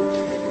today.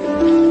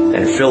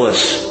 And fill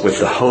us with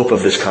the hope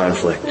of this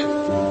conflict.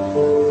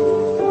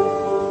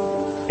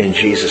 In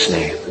Jesus'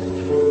 name.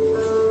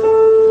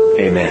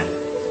 Amen.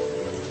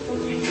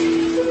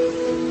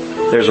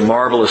 There's a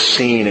marvelous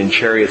scene in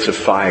Chariots of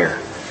Fire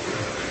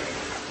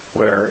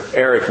where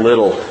Eric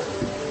Liddell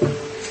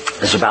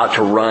is about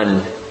to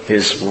run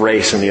his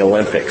race in the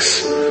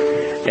Olympics.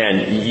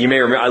 And you may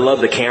remember, I love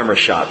the camera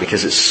shot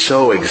because it's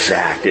so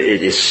exact.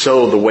 It is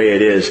so the way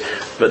it is.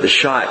 But the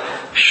shot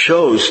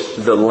shows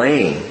the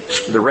lane,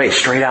 the race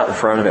straight out in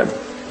front of him.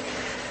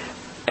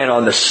 And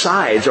on the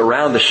sides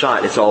around the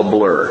shot, it's all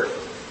blur.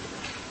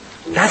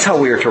 That's how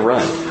we are to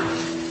run.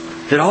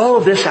 That all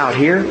of this out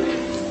here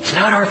is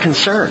not our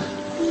concern.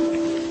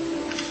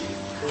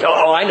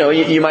 Oh, I know.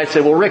 You might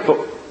say, well, Rick,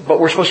 but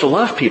we're supposed to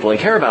love people and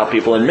care about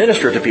people and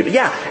minister to people.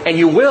 Yeah, and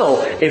you will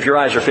if your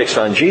eyes are fixed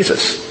on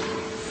Jesus.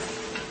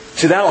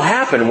 See, that'll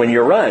happen when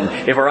you run,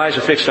 if our eyes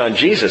are fixed on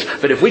Jesus.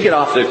 But if we get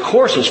off the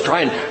course and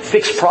try and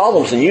fix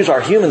problems and use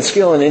our human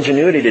skill and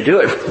ingenuity to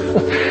do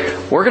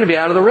it, we're going to be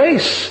out of the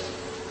race.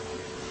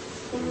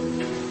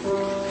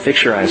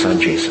 Fix your eyes on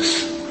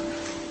Jesus.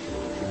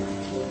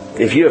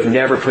 If you have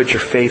never put your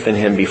faith in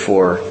Him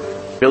before,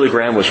 Billy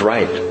Graham was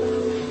right.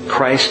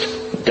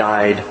 Christ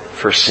died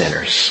for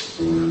sinners,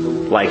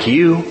 like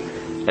you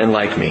and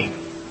like me.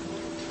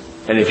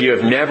 And if you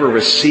have never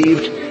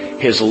received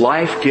His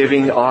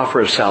life-giving offer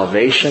of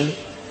salvation,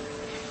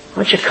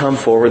 why don't you come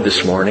forward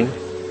this morning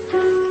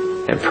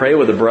and pray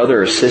with a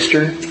brother or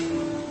sister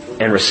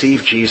and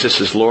receive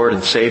Jesus as Lord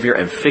and Savior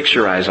and fix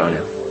your eyes on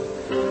Him.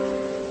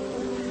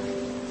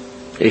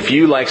 If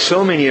you, like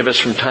so many of us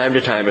from time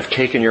to time, have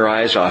taken your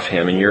eyes off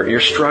Him and you're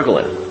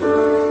struggling,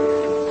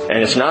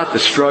 and it's not the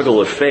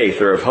struggle of faith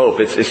or of hope,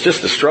 it's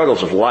just the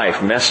struggles of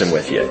life messing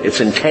with you.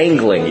 It's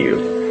entangling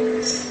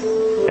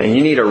you. And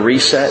you need a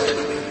reset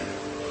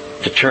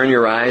to turn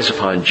your eyes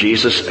upon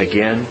Jesus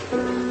again,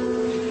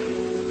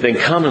 then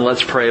come and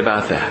let's pray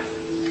about that.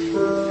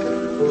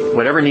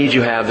 Whatever need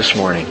you have this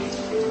morning,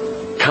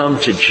 come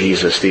to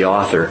Jesus, the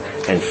author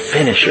and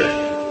finisher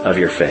of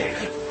your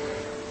faith.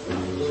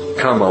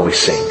 Come while we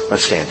sing.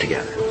 Let's stand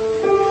together.